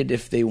find it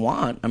if they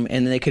want,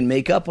 and they can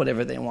make up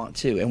whatever they want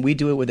to. And we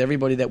do it with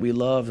everybody that we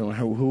love and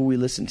who we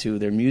listen to,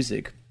 their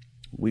music.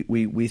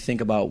 We think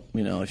about,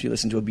 if you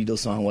listen to a Beatles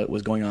song, what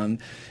was going on.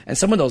 And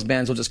some of those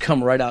bands will just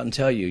come right out and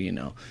tell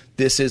you,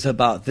 this is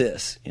about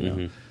this,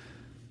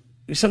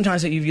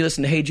 Sometimes if you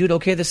listen to Hey Jude,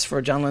 okay, this is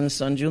for John Lennon's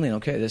son, Julian.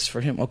 Okay, this is for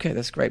him. Okay,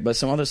 that's great. But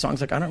some other songs,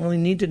 like, I don't really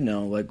need to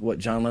know, like, what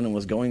John Lennon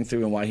was going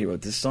through and why he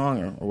wrote this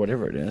song or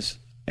whatever it is.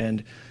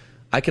 And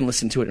I can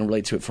listen to it and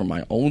relate to it for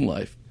my own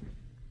life.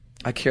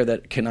 I care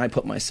that, can I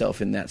put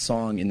myself in that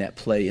song, in that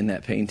play, in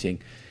that painting,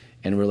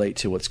 and relate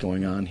to what's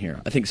going on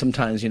here. I think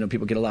sometimes,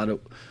 people get a lot of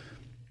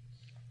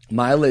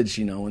mileage,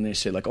 when they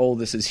say, like, oh,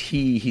 this is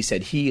he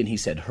said he, and he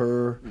said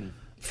her.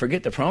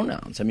 Forget the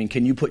pronouns. I mean,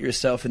 can you put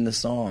yourself in the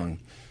song?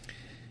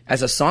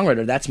 As a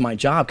songwriter, that's my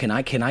job. Can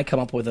I come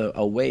up with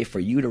a way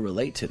for you to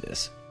relate to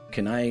this?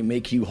 Can I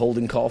make you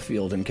Holden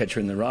Caulfield and Catcher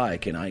in the Rye?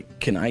 Can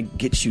I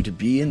get you to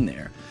be in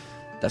there?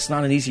 That's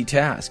not an easy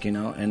task,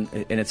 And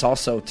it's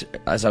also,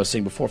 as I was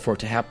saying before, for it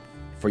to happen,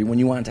 for you when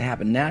you want it to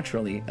happen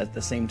naturally. At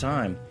the same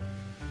time,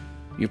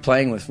 you're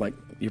playing with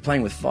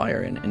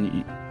fire,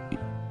 and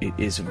it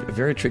is a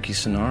very tricky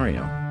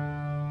scenario.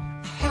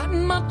 I had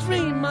my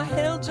dream, I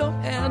held your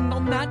hand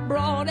on that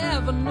broad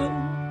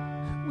avenue.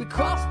 We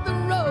crossed the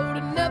road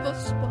and never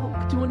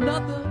spoke to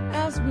another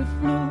as we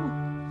flew.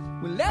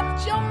 We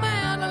left your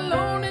man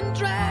alone in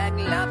drag,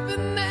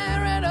 laughing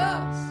there at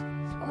us.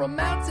 A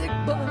romantic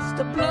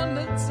bust, a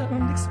blunder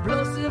turned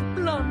explosive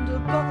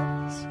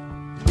blunderbuss.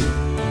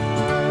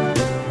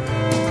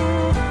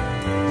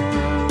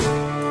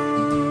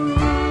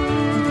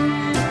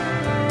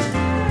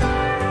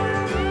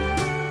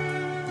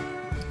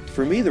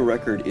 For me, the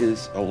record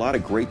is a lot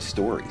of great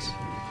stories.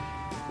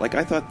 Like,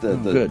 I thought the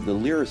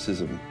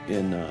lyricism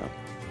in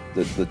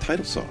the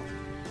title song.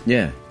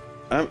 Yeah.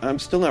 I'm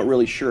still not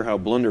really sure how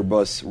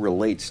Blunderbuss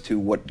relates to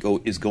what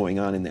is going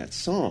on in that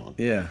song.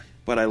 Yeah.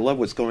 But I love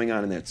what's going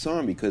on in that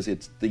song because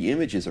the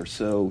images are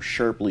so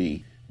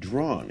sharply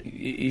drawn.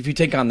 If you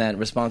take on that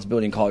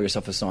responsibility and call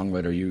yourself a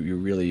songwriter, you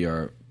really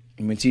are.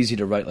 I mean, it's easy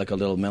to write like a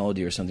little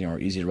melody or something, or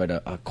easy to write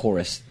a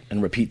chorus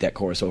and repeat that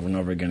chorus over and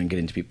over again and get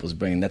into people's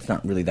brain. That's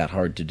not really that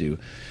hard to do.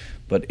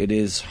 But it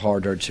is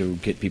harder to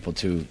get people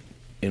to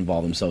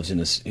involve themselves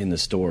in the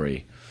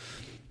story.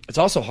 It's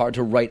also hard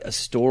to write a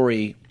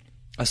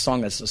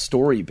song that's a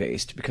story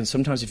based, because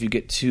sometimes if you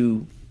get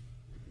too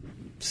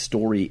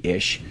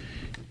story-ish,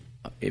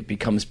 it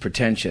becomes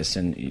pretentious,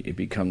 and it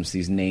becomes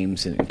these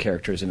names and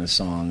characters in a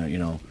song. You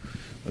know,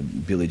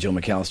 Billy Joe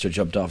McAllister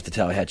jumped off the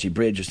Tallahatchie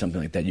Bridge or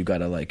something like that. You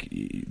gotta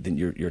then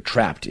you're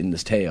trapped in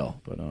this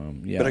tale. But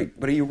yeah.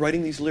 But are you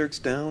writing these lyrics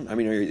down? I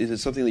mean, is it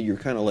something that you're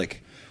kind of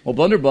like? Well,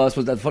 Blunderbuss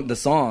was the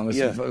song.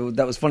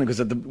 That was funny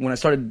because when I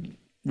started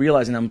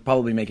realizing I'm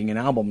probably making an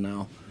album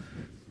now,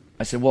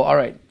 I said, well, all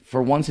right,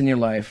 for once in your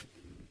life,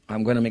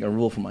 I'm going to make a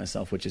rule for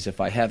myself, which is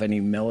if I have any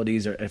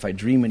melodies or if I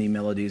dream any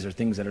melodies or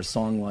things that are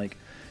song-like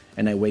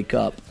and I wake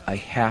up, I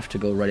have to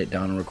go write it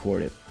down and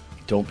record it.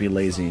 Don't be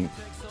lazy.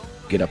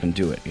 Get up and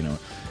do it, you know.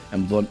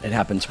 And it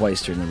happened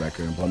twice during the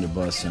record, in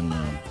Blunderbuss and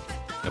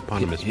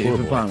Eponymous Poor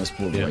Boy. Eponymous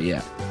Poor Boy,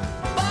 yeah.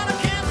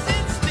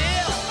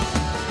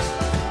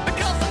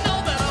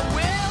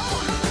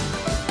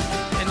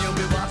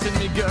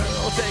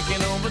 Girl,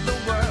 taking over the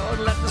world,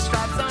 let the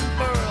stripes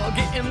unfurl,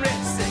 getting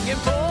rich, singing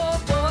poor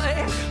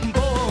boy,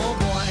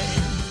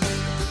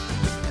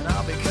 and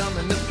I'll be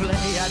coming to play.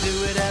 I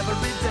do it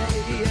every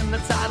day, and the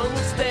title will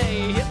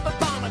stay.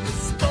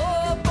 Hippopotamus,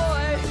 poor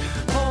boy,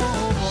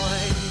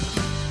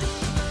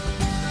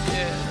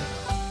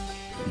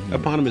 yeah.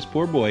 Eponymous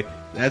Poor Boy.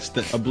 That's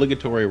the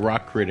obligatory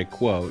rock critic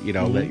quote, you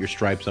know, let your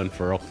stripes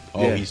unfurl.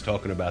 Oh, Yeah. he's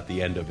talking about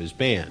the end of his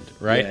band,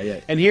 right? Yeah, yeah.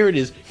 And here it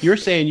is. You're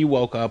saying you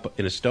woke up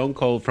in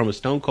from a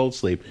stone cold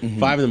sleep,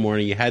 5 in the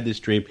morning, you had this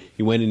dream,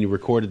 you went and you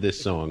recorded this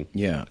song.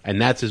 Yeah.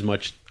 And that's as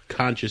much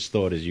conscious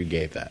thought as you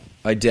gave that.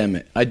 I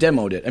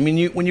demoed it. I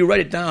mean, when you write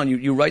it down,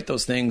 you write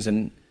those things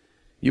and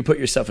you put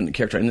yourself in the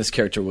character. And this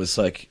character was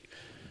like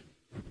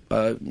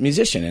a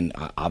musician, and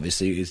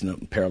obviously is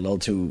parallel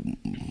to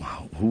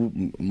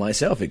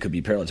myself. It could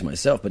be parallel to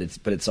myself, but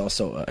it's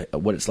also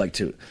what it's like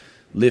to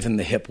live in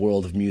the hip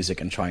world of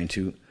music and trying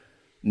to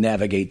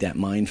navigate that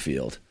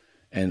minefield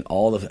and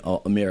all of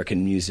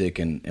American music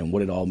and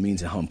what it all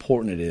means and how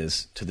important it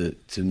is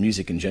to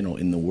music in general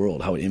in the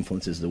world, how it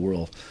influences the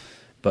world.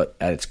 But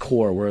at its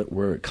core,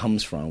 where it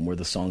comes from, where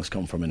the songs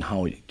come from, and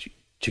how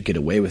to get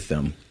away with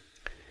them.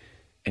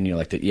 And you know,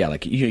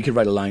 like you could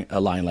write a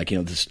line like, you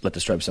know, let the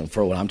stripes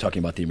unfurl. When I'm talking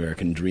about the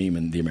American dream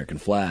and the American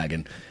flag,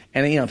 and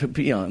you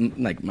know,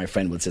 like my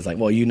friend would say, like,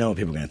 well, you know,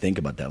 people are going to think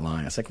about that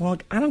line. It's like, well,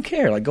 I don't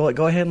care. Like,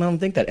 go ahead and let them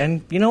think that.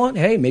 And you know what?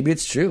 Hey, maybe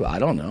it's true. I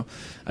don't know.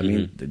 I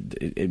mean,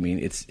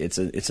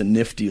 it's a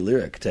nifty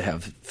lyric to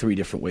have 3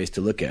 different ways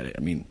to look at it.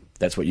 I mean,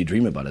 that's what you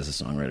dream about as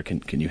a songwriter.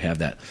 Can you have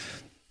that?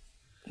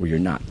 Where you're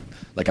not,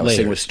 like I was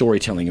saying with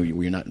storytelling, where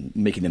you're not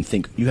making them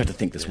think. You have to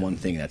think this one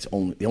thing. That's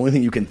the only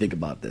thing you can think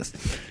about this.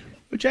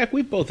 Well, Jack,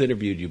 we've both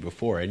interviewed you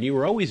before, and you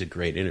were always a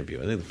great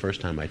interview. I think the first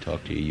time I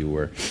talked to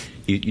you,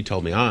 you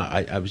told me,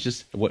 I was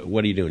just, what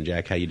are you doing,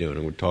 Jack? How you doing?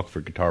 And we'd talk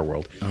for Guitar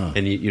World,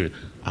 and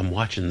I'm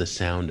watching The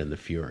Sound and the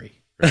Fury.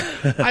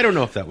 Right? I don't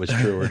know if that was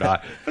true or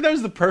not, but that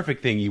was the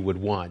perfect thing you would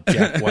want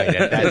Jack White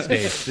at that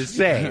stage to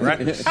say,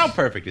 right? How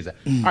perfect is that?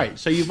 All right,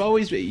 so you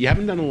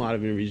haven't done a lot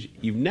of interviews.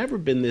 You've never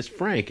been this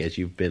frank as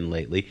you've been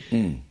lately.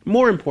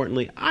 More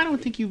importantly, I don't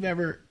think you've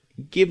ever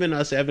given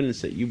us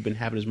evidence that you've been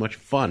having as much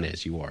fun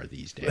as you are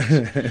these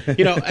days.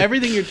 You know,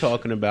 everything you're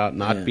talking about,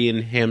 not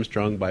being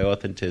hamstrung by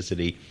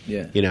authenticity,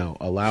 you know,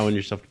 allowing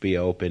yourself to be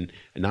open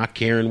and not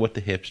caring what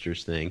the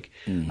hipsters think.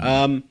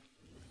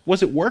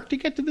 Was it work to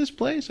get to this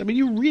place? I mean,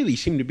 you really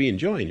seem to be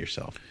enjoying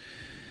yourself.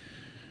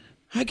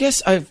 I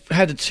guess I've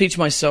had to teach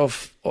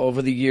myself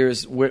over the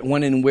years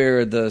when and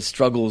where the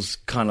struggles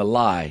kind of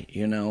lie,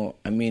 you know.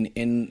 I mean,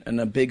 in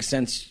a big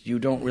sense, you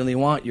don't really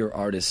want your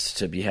artists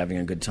to be having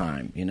a good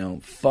time, you know.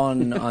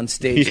 Fun on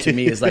stage to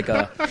me is like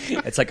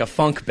it's like a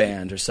funk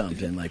band or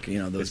something, like, you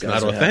know, those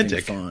guys are having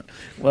fun.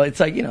 Well,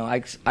 it's like, you know, I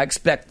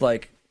expect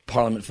like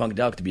Parliament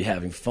Funkadelic to be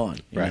having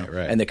fun, you know?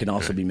 And they can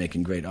also be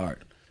making great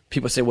art.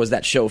 People say, was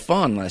that show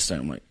fun last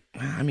time? I'm like,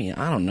 I mean,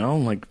 I don't know,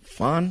 like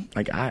fun?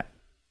 Like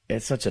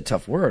it's such a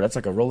tough word. That's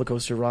like a roller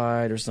coaster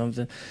ride or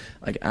something.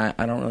 Like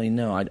I don't really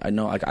know. I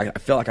know I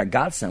feel like I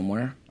got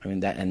somewhere. I mean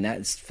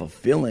that's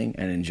fulfilling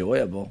and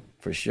enjoyable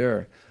for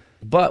sure.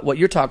 But what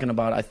you're talking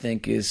about, I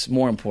think, is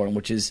more important,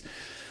 which is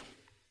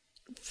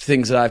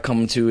things that I've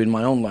come to in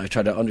my own life.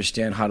 Try to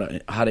understand how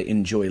to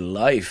enjoy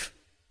life,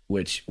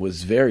 which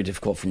was very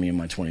difficult for me in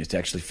my 20s to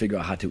actually figure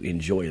out how to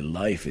enjoy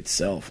life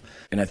itself.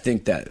 And I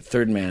think that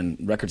Third Man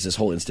Records, this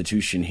whole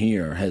institution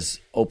here, has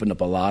opened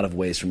up a lot of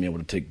ways for me able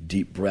to take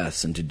deep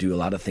breaths and to do a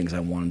lot of things I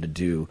wanted to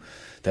do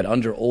that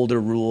under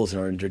older rules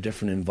or under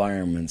different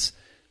environments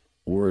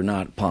were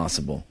not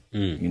possible,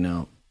 you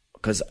know.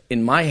 Because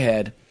in my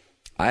head,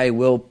 I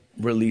will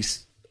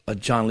release a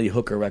John Lee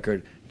Hooker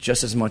record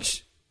just as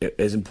much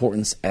as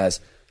importance as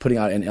putting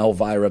out an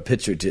Elvira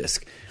picture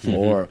disc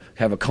or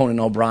have a Conan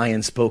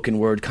O'Brien spoken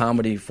word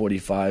comedy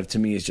 45 to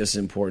me is just as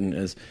important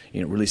as,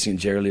 you know, releasing a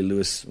Jerry Lee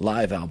Lewis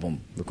live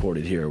album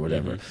recorded here or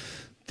whatever.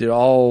 They're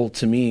all,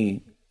 to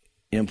me,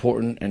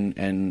 important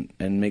and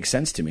make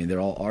sense to me. They're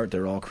all art,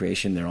 they're all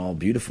creation, they're all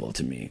beautiful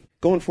to me.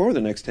 Going forward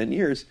the next 10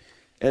 years,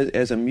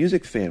 as a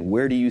music fan,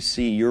 where do you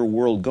see your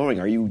world going?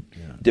 Are you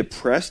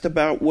depressed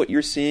about what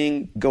you're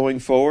seeing going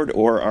forward,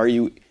 or are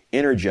you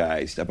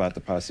energized about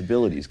the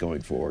possibilities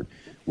going forward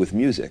with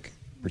music?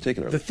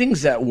 particularly? The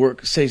things that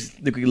work, say,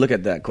 you look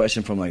at that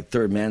question from like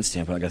Third Man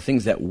standpoint, like the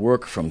things that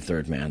work from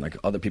Third Man, like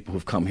other people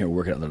who've come here,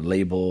 work at other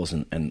labels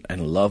and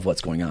love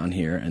what's going on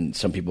here, and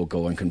some people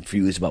go and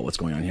confused about what's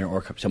going on here,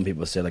 or some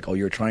people say like, oh,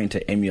 you're trying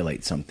to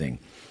emulate something.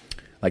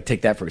 Like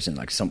take that for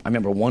example. Like I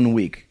remember one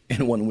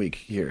week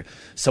here,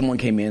 someone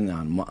came in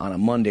on a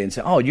Monday and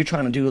said, oh, you're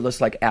trying to do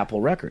this like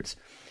Apple Records.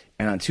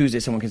 And on Tuesday,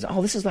 someone came and said,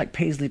 oh, this is like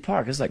Paisley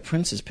Park. It's like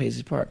Prince's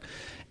Paisley Park.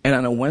 And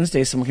on a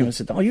Wednesday, someone came and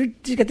said, oh, you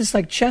get this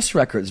like Chess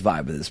Records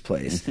vibe of this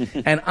place.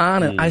 And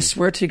I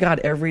swear to God,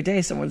 every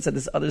day someone said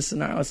this other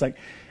scenario. It's like,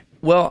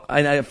 well,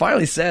 and I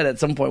finally said at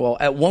some point, well,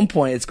 at one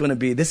point it's going to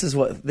be, this is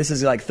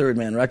like Third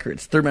Man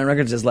Records. Third Man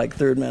Records is like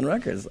Third Man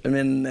Records. I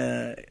mean,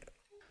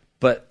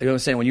 but you know what I'm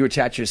saying? When you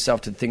attach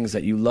yourself to things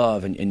that you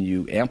love and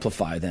you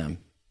amplify them,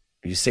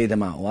 you say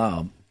them out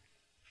loud,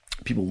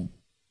 people,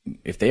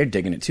 if they're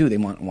digging it too, they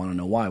want to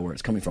know why, where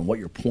it's coming from, what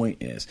your point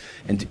is.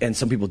 And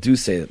some people do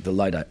say that the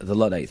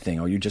Luddite thing,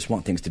 or you just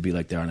want things to be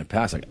like they are in the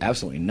past. Like,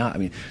 absolutely not. I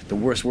mean, the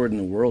worst word in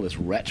the world is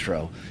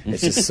retro.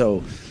 It's just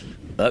so,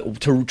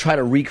 to try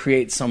to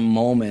recreate some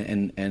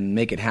moment and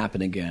make it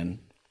happen again,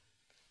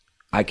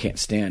 I can't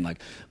stand.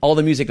 Like, all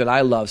the music that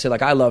I love, say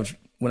like I loved,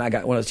 when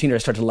I was a teenager, I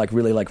started to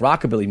really like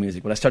rockabilly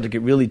music, but I started to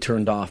get really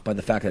turned off by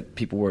the fact that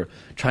people were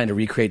trying to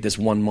recreate this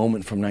one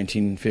moment from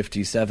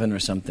 1957 or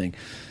something.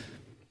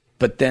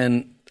 But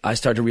then I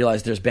started to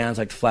realize there's bands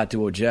like the Flat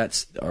Duo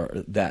Jets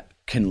that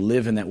can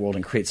live in that world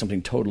and create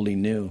something totally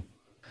new.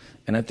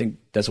 And I think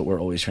that's what we're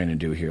always trying to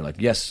do here. Like,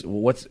 yes,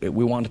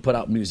 we want to put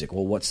out music.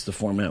 Well, what's the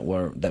format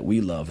that we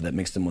love, that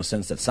makes the most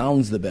sense, that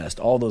sounds the best?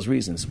 All those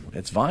reasons.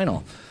 It's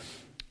vinyl.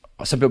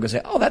 Some people can say,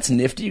 "Oh, that's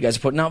nifty. You guys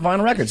are putting out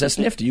vinyl records. That's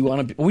nifty. You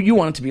want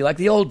it to be like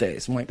the old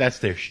days." I'm like, "That's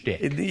their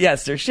shtick."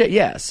 Yes, their shit.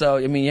 Yeah. So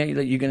I mean,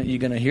 you're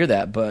gonna hear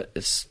that, but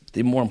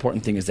the more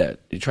important thing is that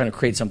you're trying to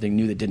create something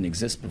new that didn't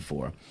exist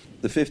before.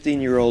 The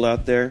 15-year-old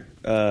out there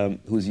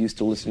who's used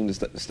to listening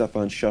to stuff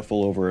on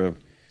shuffle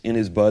in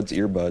his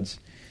earbuds,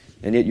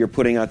 and yet you're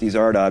putting out these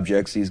art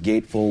objects, these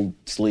gatefold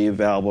sleeve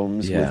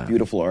albums with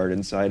beautiful art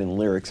inside and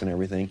lyrics and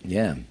everything.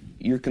 Yeah.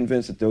 You're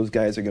convinced that those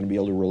guys are going to be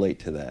able to relate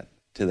to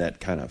that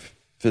kind of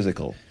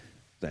physical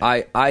thing.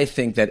 I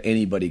think that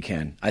anybody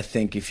can. I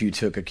think if you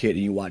took a kid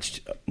and you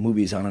watched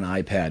movies on an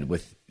iPad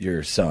with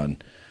your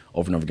son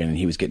over and over again, and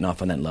he was getting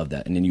off on that and loved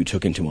that, and then you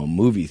took him to a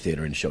movie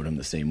theater and showed him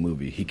the same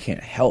movie, he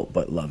can't help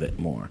but love it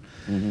more.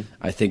 Mm-hmm.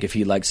 I think if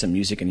he liked some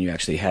music and you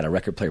actually had a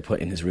record player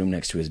put in his room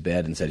next to his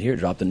bed and said, "Here,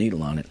 drop the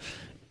needle on it,"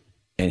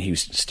 and he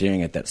was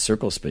staring at that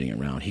circle spinning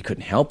around, he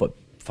couldn't help but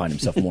find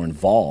himself more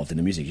involved in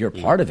the music. You're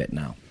a part of it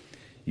now.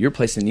 You're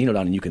placing the needle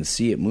down and you can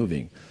see it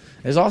moving.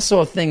 There's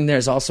also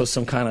there's also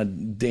some kind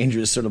of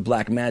dangerous sort of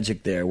black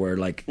magic there where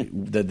like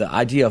the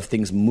idea of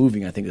things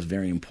moving, I think, is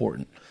very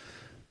important.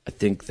 I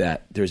think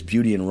that there's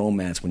beauty and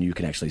romance when you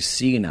can actually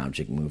see an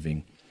object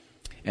moving.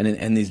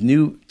 And these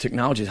new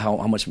technologies, how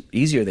much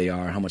easier they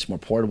are, how much more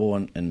portable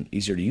and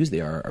easier to use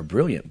they are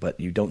brilliant, but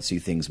you don't see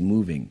things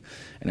moving.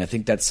 And I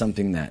think that's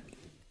something that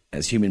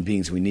as human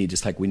beings we need,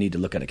 just like we need to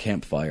look at a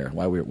campfire.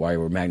 Why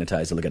we're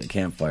magnetized to look at a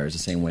campfire is the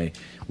same way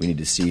we need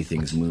to see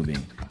things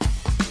moving.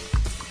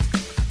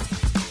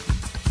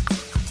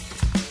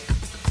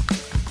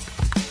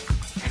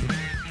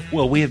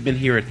 Well, we have been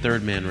here at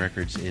Third Man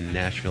Records in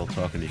Nashville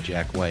talking to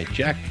Jack White.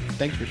 Jack,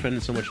 thanks for spending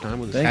so much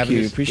time with us. Thank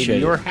you. Appreciate it.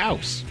 In your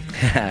house.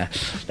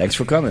 Thanks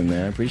for coming,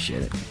 man. I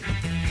appreciate it.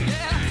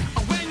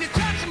 When you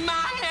touch my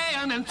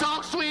hand and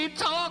talk sweet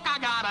talk, I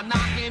got a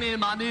knocking in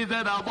my knees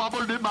and a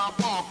wobble in my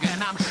walk,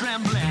 and I'm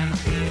trembling.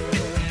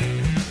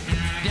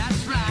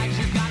 That's right,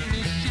 you got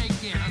me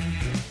shaking.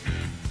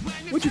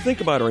 What'd you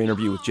think about our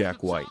interview with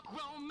Jack White?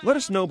 Let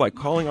us know by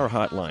calling our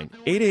hotline,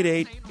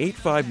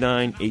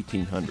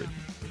 888-859-1800.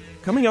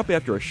 Coming up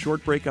after a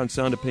short break on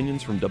Sound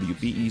Opinions from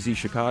WBEZ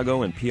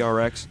Chicago and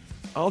PRX,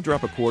 I'll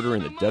drop a quarter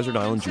in the Desert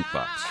Island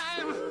Jukebox.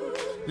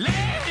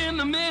 Late in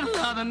the middle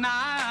of the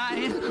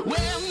night,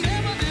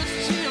 whenever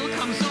this chill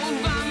comes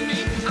over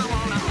me, I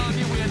wanna hug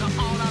you with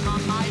all of my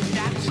might.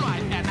 That's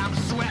right, and I'm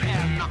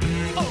sweating.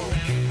 Oh,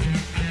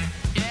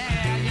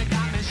 yeah, you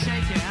got me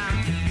shaking.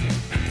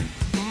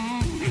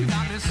 You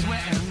got me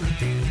sweating.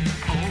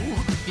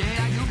 Oh,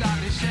 yeah, you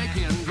got me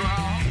shaking,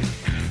 girl.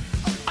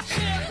 A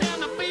chill in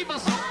the fever,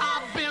 so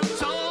I've been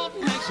told.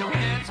 Makes your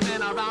head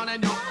spin around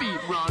and your feet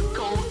run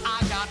cold.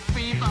 I got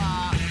fever.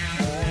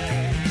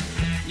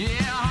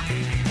 Yeah.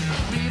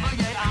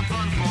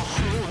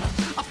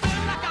 I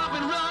feel like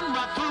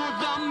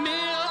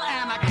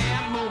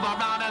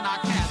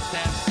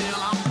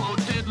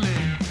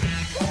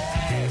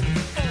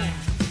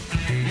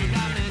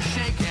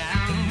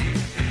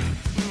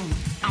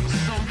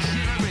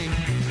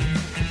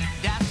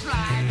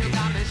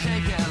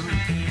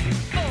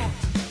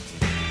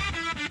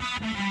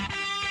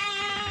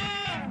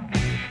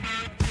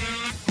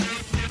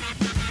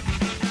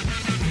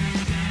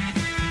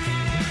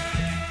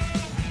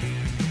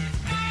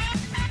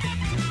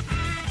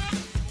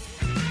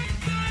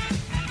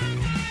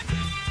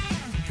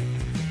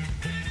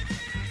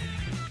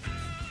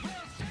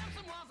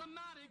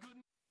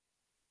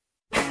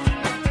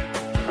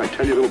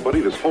tell you, little buddy,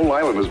 this whole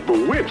island is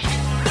bewitched.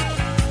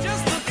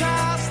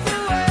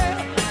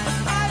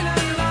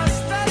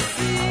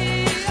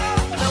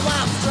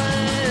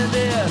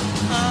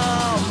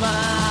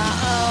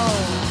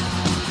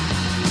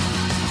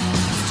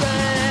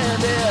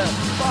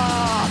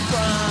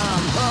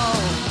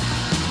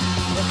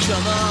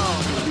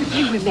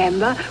 You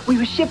remember, we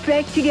were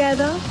shipwrecked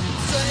together?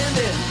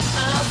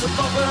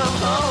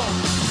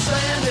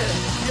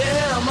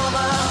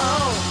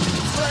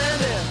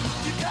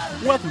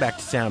 Welcome back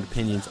to Sound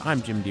Opinions.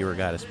 I'm Jim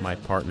DeRogatis. My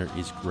partner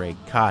is Greg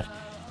Kot.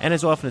 And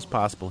as often as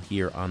possible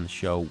here on the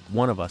show,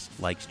 one of us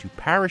likes to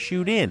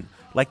parachute in,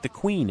 like the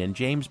Queen and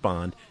James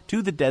Bond,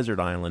 to the desert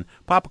island,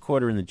 pop a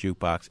quarter in the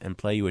jukebox, and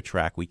play you a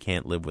track we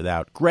can't live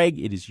without. Greg,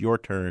 it is your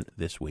turn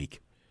this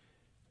week.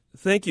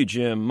 Thank you,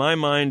 Jim. My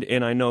mind,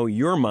 and I know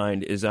your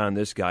mind, is on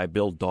this guy,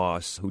 Bill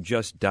Doss, who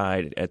just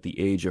died at the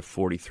age of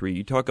 43.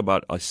 You talk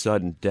about a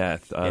sudden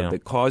death.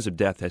 The cause of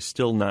death has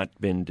still not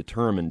been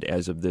determined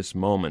as of this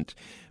moment,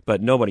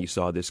 but nobody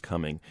saw this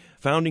coming.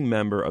 Founding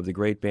member of the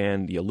great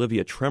band, the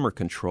Olivia Tremor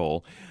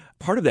Control,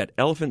 part of that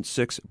Elephant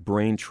Six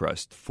Brain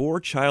Trust, 4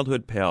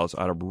 childhood pals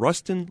out of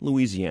Ruston,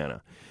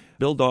 Louisiana.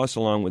 Bill Doss,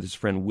 along with his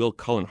friend Will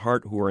Cullen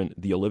Hart, who were in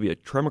the Olivia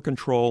Tremor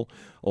Control,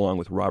 along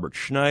with Robert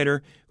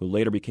Schneider, who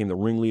later became the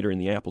ringleader in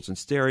the Apples in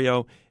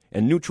Stereo,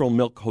 and Neutral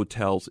Milk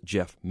Hotel's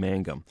Jeff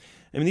Mangum.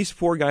 I mean, these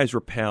 4 guys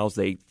were pals.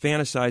 They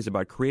fantasized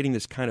about creating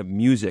this kind of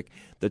music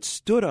that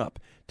stood up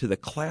to the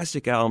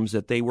classic albums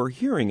that they were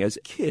hearing as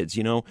kids.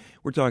 You know,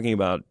 we're talking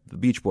about the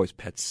Beach Boys'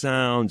 Pet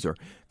Sounds or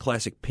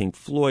classic Pink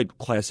Floyd,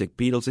 classic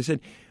Beatles. They said,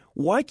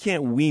 why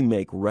can't we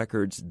make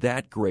records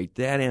that great,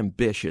 that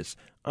ambitious,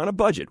 on a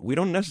budget? We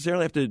don't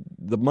necessarily have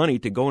the money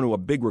to go into a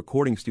big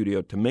recording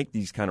studio to make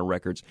these kind of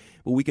records,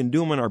 but we can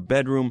do them in our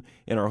bedroom,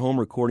 in our home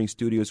recording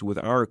studios with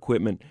our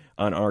equipment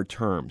on our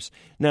terms.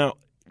 Now,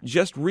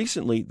 just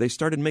recently, they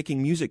started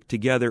making music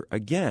together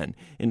again.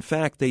 In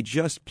fact, they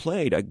just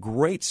played a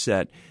great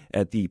set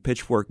at the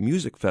Pitchfork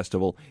Music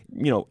Festival.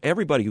 You know,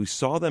 everybody who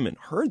saw them and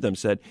heard them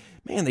said,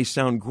 man, they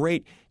sound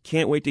great.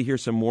 Can't wait to hear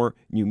some more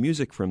new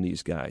music from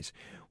these guys.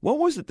 What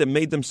was it that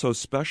made them so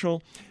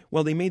special?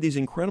 Well, they made these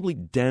incredibly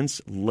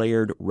dense,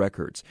 layered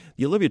records.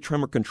 The Olivia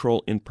Tremor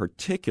Control in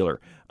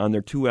particular, on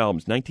their 2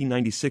 albums,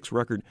 1996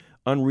 record,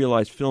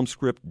 Unrealized Film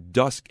Script,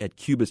 Dusk at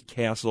Cuba's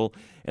Castle,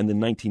 and the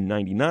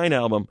 1999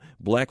 album,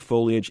 Black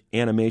Foliage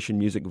Animation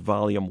Music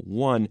Volume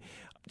 1,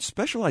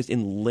 specialized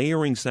in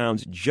layering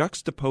sounds,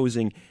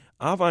 juxtaposing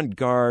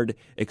avant-garde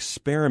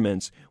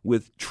experiments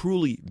with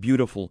truly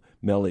beautiful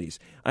melodies.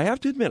 I have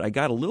to admit, I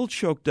got a little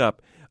choked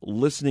up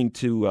listening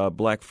to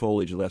Black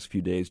Foliage the last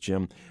few days,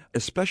 Jim,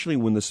 especially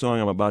when the song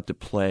I'm about to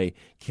play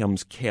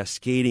comes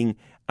cascading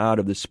out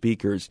of the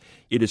speakers.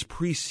 It is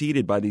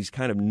preceded by these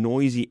kind of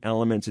noisy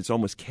elements. It's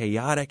almost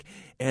chaotic,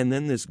 and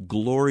then this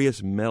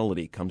glorious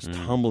melody comes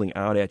tumbling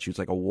out at you. It's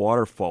like a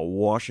waterfall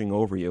washing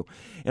over you.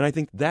 And I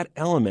think that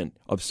element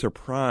of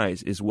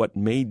surprise is what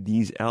made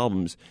these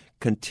albums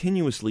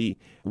continuously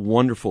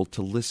wonderful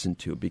to listen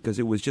to, because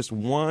it was just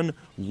one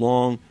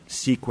long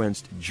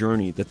sequenced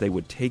journey that they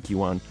would take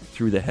you on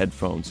through the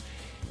headphones.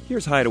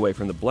 Here's Hideaway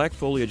from the Black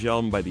Foliage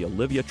album by the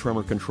Olivia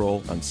Tremor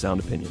Control on Sound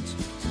Opinions.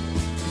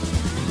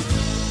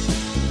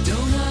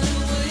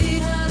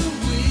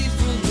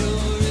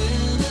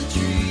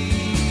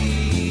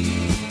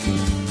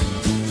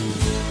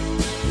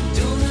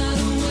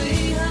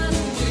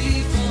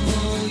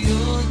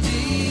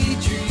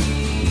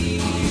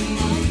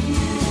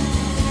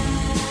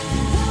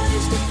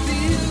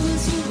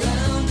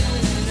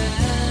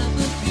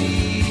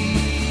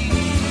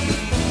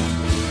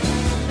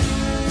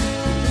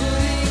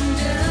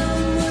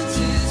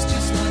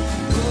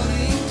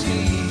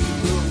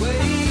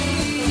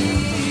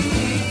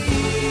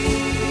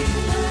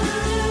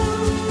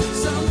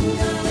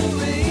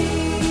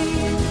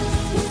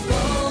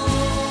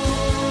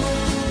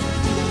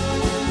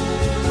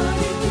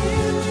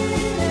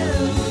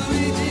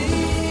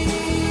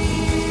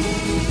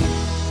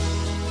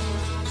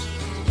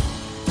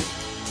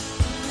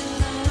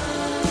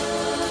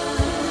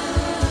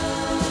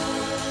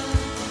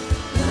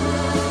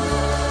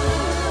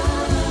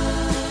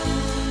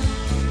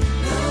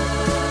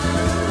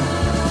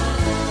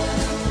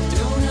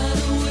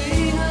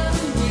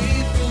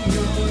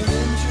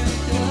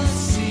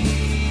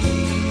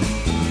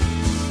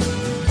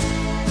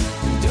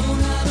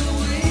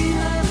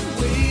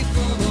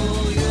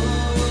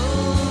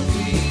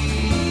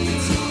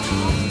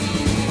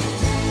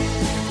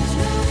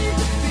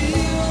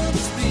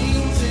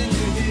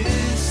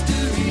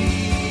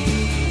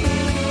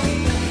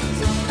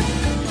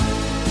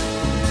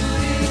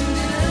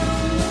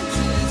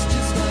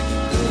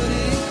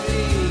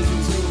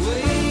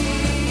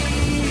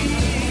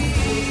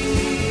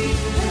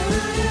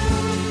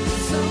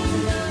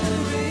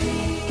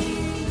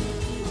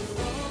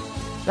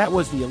 That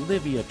was the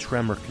Olivia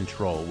Tremor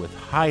Control with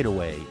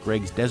Hideaway,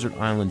 Greg's Desert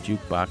Island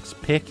Jukebox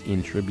pick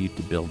in tribute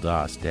to Bill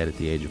Doss, dead at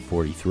the age of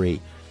 43.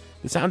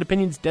 The Sound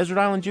Opinions Desert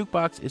Island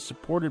Jukebox is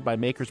supported by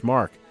Maker's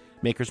Mark.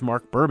 Maker's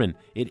Mark Bourbon.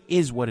 It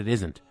is what it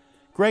isn't.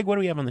 Greg, what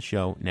do we have on the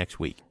show next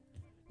week?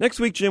 Next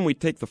week, Jim, we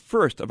take the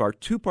first of our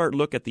two-part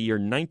look at the year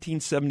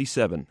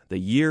 1977, the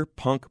year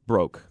punk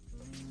broke.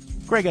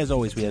 Greg, as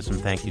always, we have some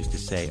thank yous to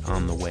say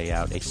on the way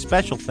out. A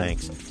special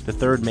thanks to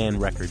Third Man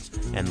Records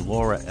and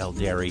Laura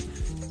Elderi.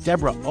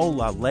 Deborah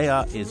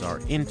Olalea is our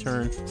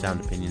intern.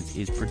 Sound Opinions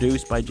is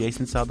produced by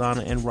Jason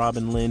Saldana and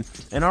Robin Lynn.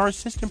 And our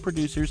assistant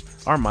producers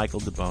are Michael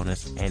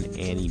DeBonis and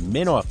Annie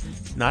Minoff.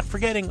 Not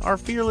forgetting our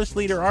fearless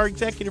leader, our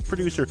executive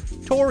producer,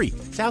 Tori,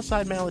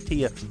 Southside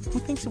Malatia, who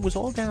thinks it was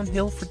all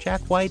downhill for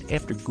Jack White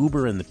after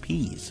Goober and the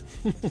Peas.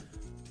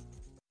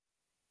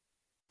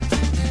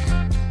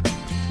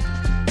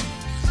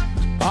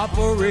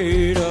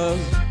 Operator,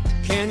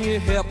 can you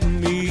help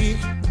me?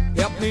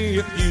 Help me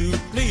if you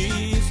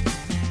please.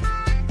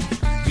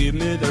 Give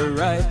me the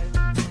right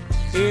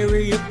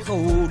area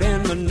code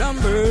and the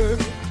number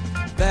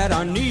that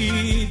I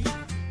need.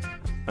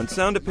 On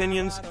Sound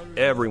Opinions,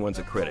 everyone's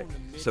a critic.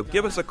 So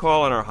give us a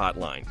call on our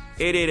hotline,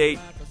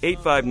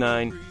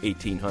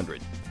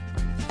 888-859-1800.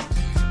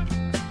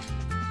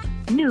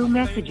 New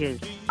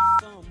messages.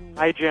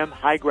 Hi, Jim.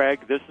 Hi,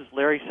 Greg. This is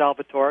Larry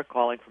Salvatore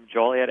calling from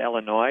Joliet,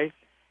 Illinois.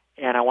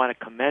 And I want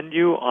to commend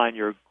you on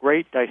your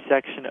great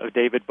dissection of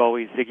David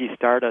Bowie's Ziggy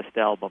Stardust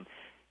album.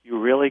 You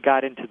really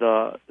got into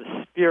the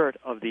spirit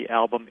of the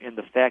album in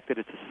the fact that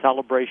it's a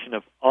celebration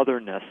of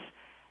otherness.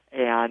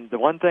 And the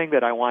one thing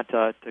that I want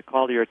to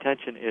call to your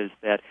attention is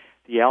that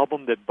the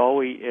album that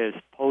Bowie is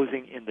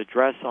posing in the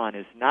dress on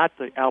is not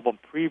the album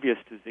previous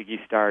to Ziggy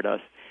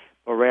Stardust,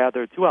 but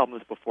rather 2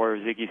 albums before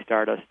Ziggy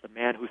Stardust, The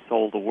Man Who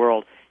Sold the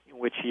World, in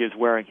which he is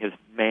wearing his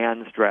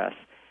man's dress.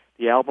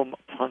 The album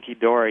Hunky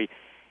Dory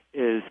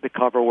is the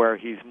cover where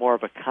he's more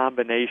of a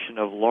combination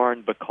of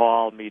Lauren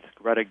Bacall meets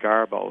Greta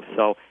Garbo.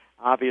 So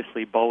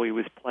obviously Bowie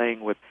was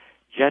playing with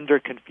gender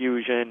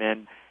confusion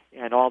and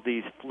all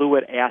these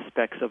fluid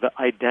aspects of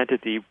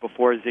identity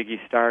before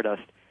Ziggy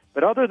Stardust.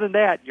 But other than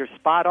that, you're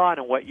spot on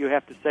in what you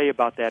have to say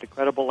about that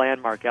incredible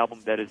landmark album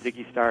that is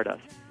Ziggy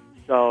Stardust.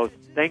 So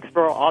thanks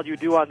for all you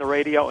do on the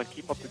radio, and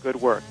keep up the good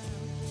work.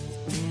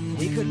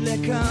 He could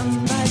lick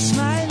 'em by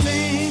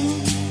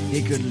smiling.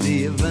 He could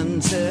leave 'em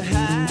to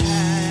hide.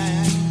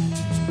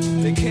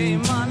 They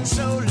came on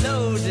so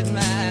loaded,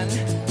 man,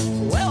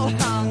 well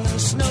hung in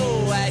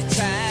snow-white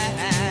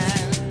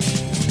tan.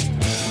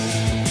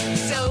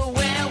 So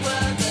where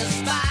were the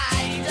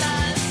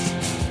spiders?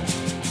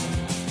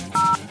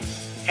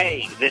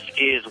 Hey, this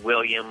is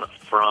William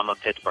from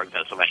Pittsburgh,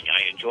 Pennsylvania.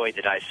 I enjoyed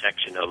the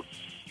dissection of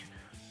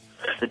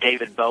the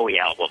David Bowie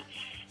album.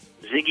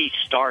 Ziggy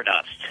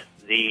Stardust,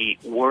 the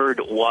word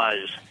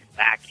was,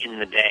 back in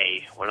the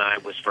day when I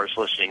was first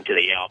listening to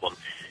the album,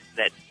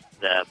 that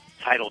the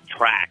title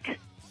track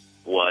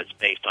was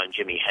based on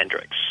Jimi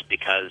Hendrix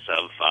because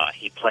of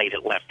he played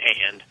it left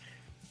hand,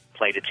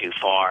 played it too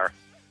far,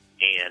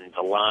 and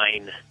the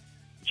line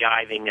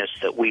jiving us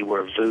that we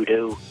were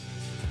voodoo.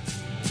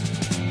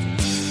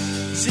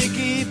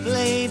 Ziggy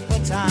played for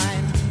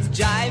time,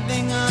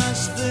 jiving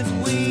us that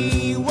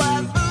we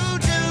were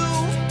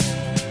voodoo.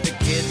 The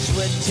kids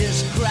were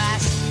just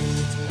crass.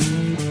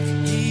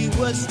 He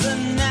was the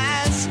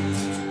Nas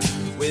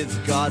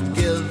with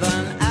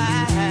God-given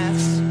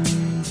ass.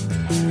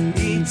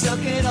 He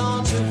took it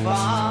all too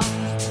far,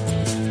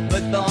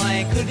 but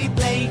boy, could he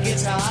play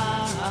guitar.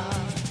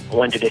 I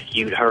wondered if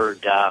you'd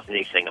heard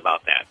anything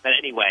about that. But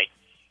anyway,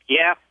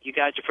 yeah, you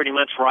guys are pretty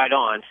much right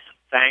on.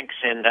 Thanks,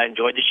 and I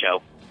enjoyed the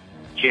show.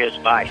 Cheers,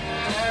 bye.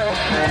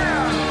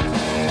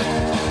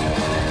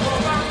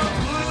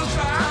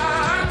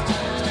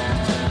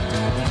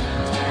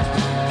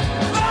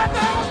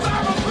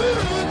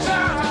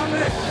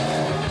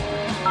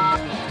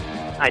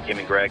 Hi, Jim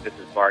and Greg. This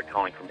is Bart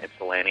calling from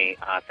Ypsilanti.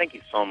 Thank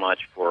you so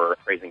much for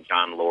praising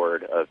John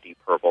Lord of Deep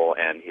Purple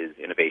and his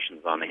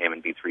innovations on the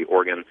Hammond B3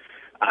 organ.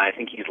 I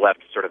think he's left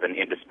sort of an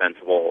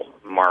indispensable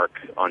mark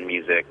on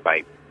music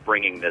by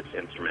bringing this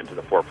instrument to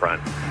the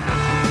forefront.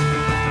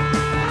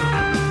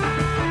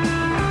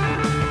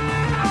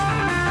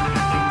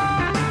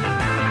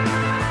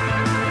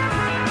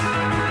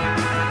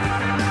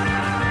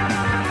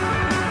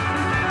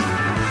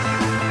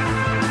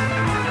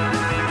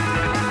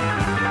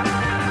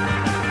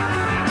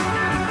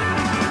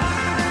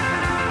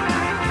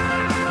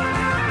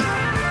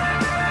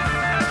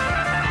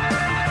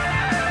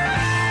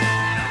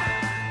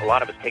 A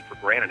lot of us take for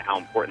granted how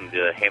important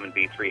the Hammond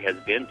B3 has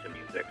been to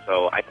music.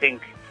 So I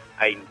think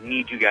I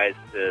need you guys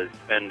to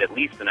spend at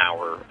least an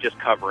hour just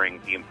covering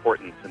the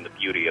importance and the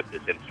beauty of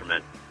this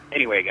instrument.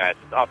 Anyway, guys,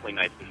 it's awfully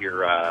nice to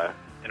hear an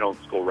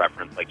old school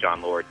reference like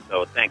John Lord.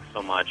 So thanks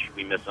so much.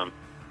 We miss him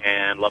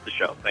and love the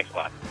show. Thanks a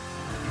lot.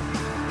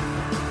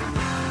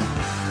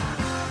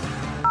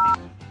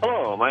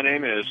 Hello, my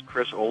name is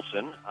Chris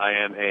Olson. I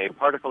am a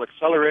particle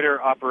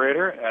accelerator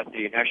operator at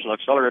the National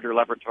Accelerator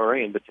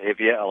Laboratory in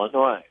Batavia,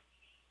 Illinois.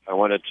 I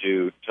wanted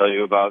to tell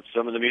you about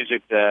some of the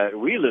music that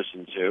we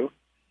listen to.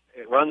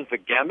 It runs the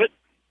gamut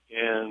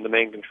in the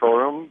main control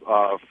room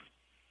of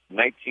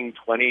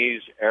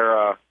 1920s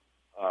era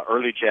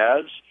early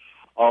jazz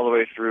all the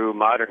way through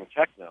modern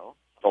techno.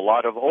 A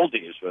lot of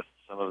oldies with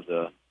some of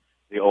the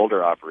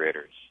older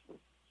operators.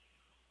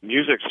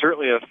 Music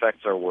certainly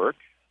affects our work,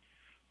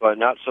 but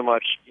not so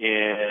much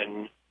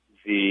in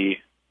the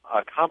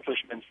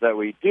accomplishments that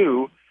we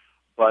do,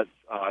 but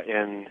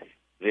in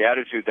the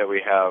attitude that we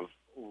have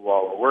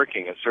while we're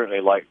working. It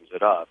certainly lightens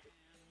it up.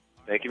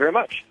 Thank you very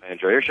much. I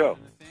enjoy your show.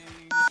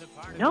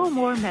 No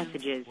more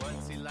messages.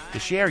 To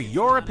share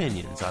your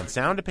opinions on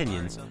Sound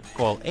Opinions,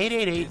 call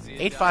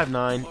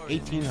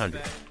 888-859-1800.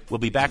 We'll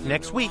be back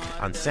next week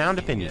on Sound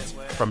Opinions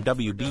from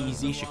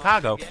WBEZ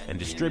Chicago and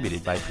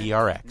distributed by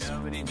PRX.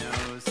 Nobody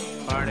knows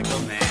Particle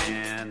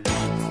Man.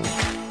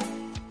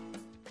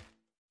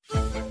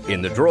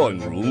 In the drawing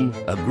room,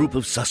 a group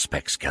of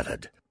suspects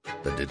gathered.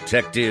 The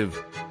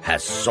detective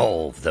has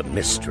solved the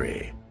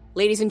mystery.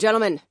 Ladies and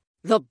gentlemen,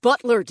 the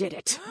butler did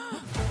it.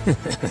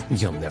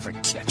 You'll never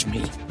catch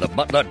me. The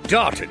butler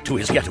darted to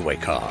his getaway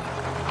car.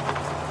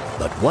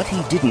 But what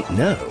he didn't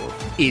know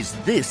is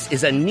this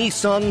is a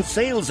Nissan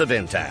sales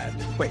event ad.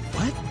 Wait,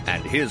 what?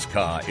 And his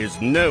car is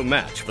no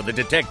match for the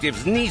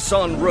detective's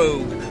Nissan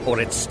Rogue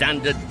or its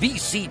standard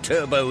VC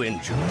turbo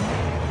engine.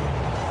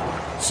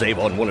 Save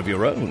on one of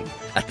your own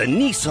at the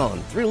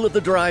Nissan Thrill of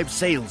the Drive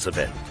sales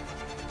event.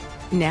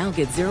 Now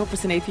get 0%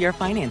 APR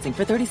financing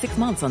for 36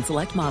 months on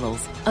select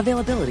models.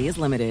 Availability is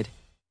limited.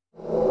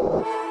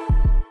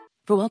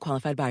 For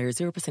well-qualified buyers,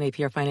 0%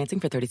 APR financing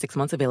for 36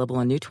 months available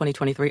on new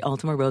 2023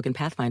 Altima, Rogue, and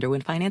Pathfinder when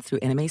financed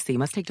through NMAC.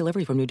 Must take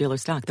delivery from new dealer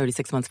stock.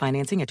 36 months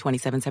financing at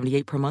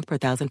 $27.78 per month per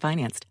thousand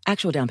financed.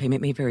 Actual down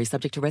payment may vary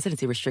subject to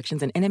residency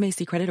restrictions and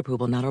NMAC credit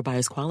approval. Not all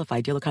buyers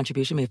qualify. Dealer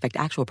contribution may affect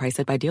actual price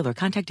set by dealer.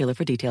 Contact dealer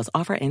for details.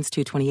 Offer ends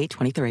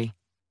 2/28/23.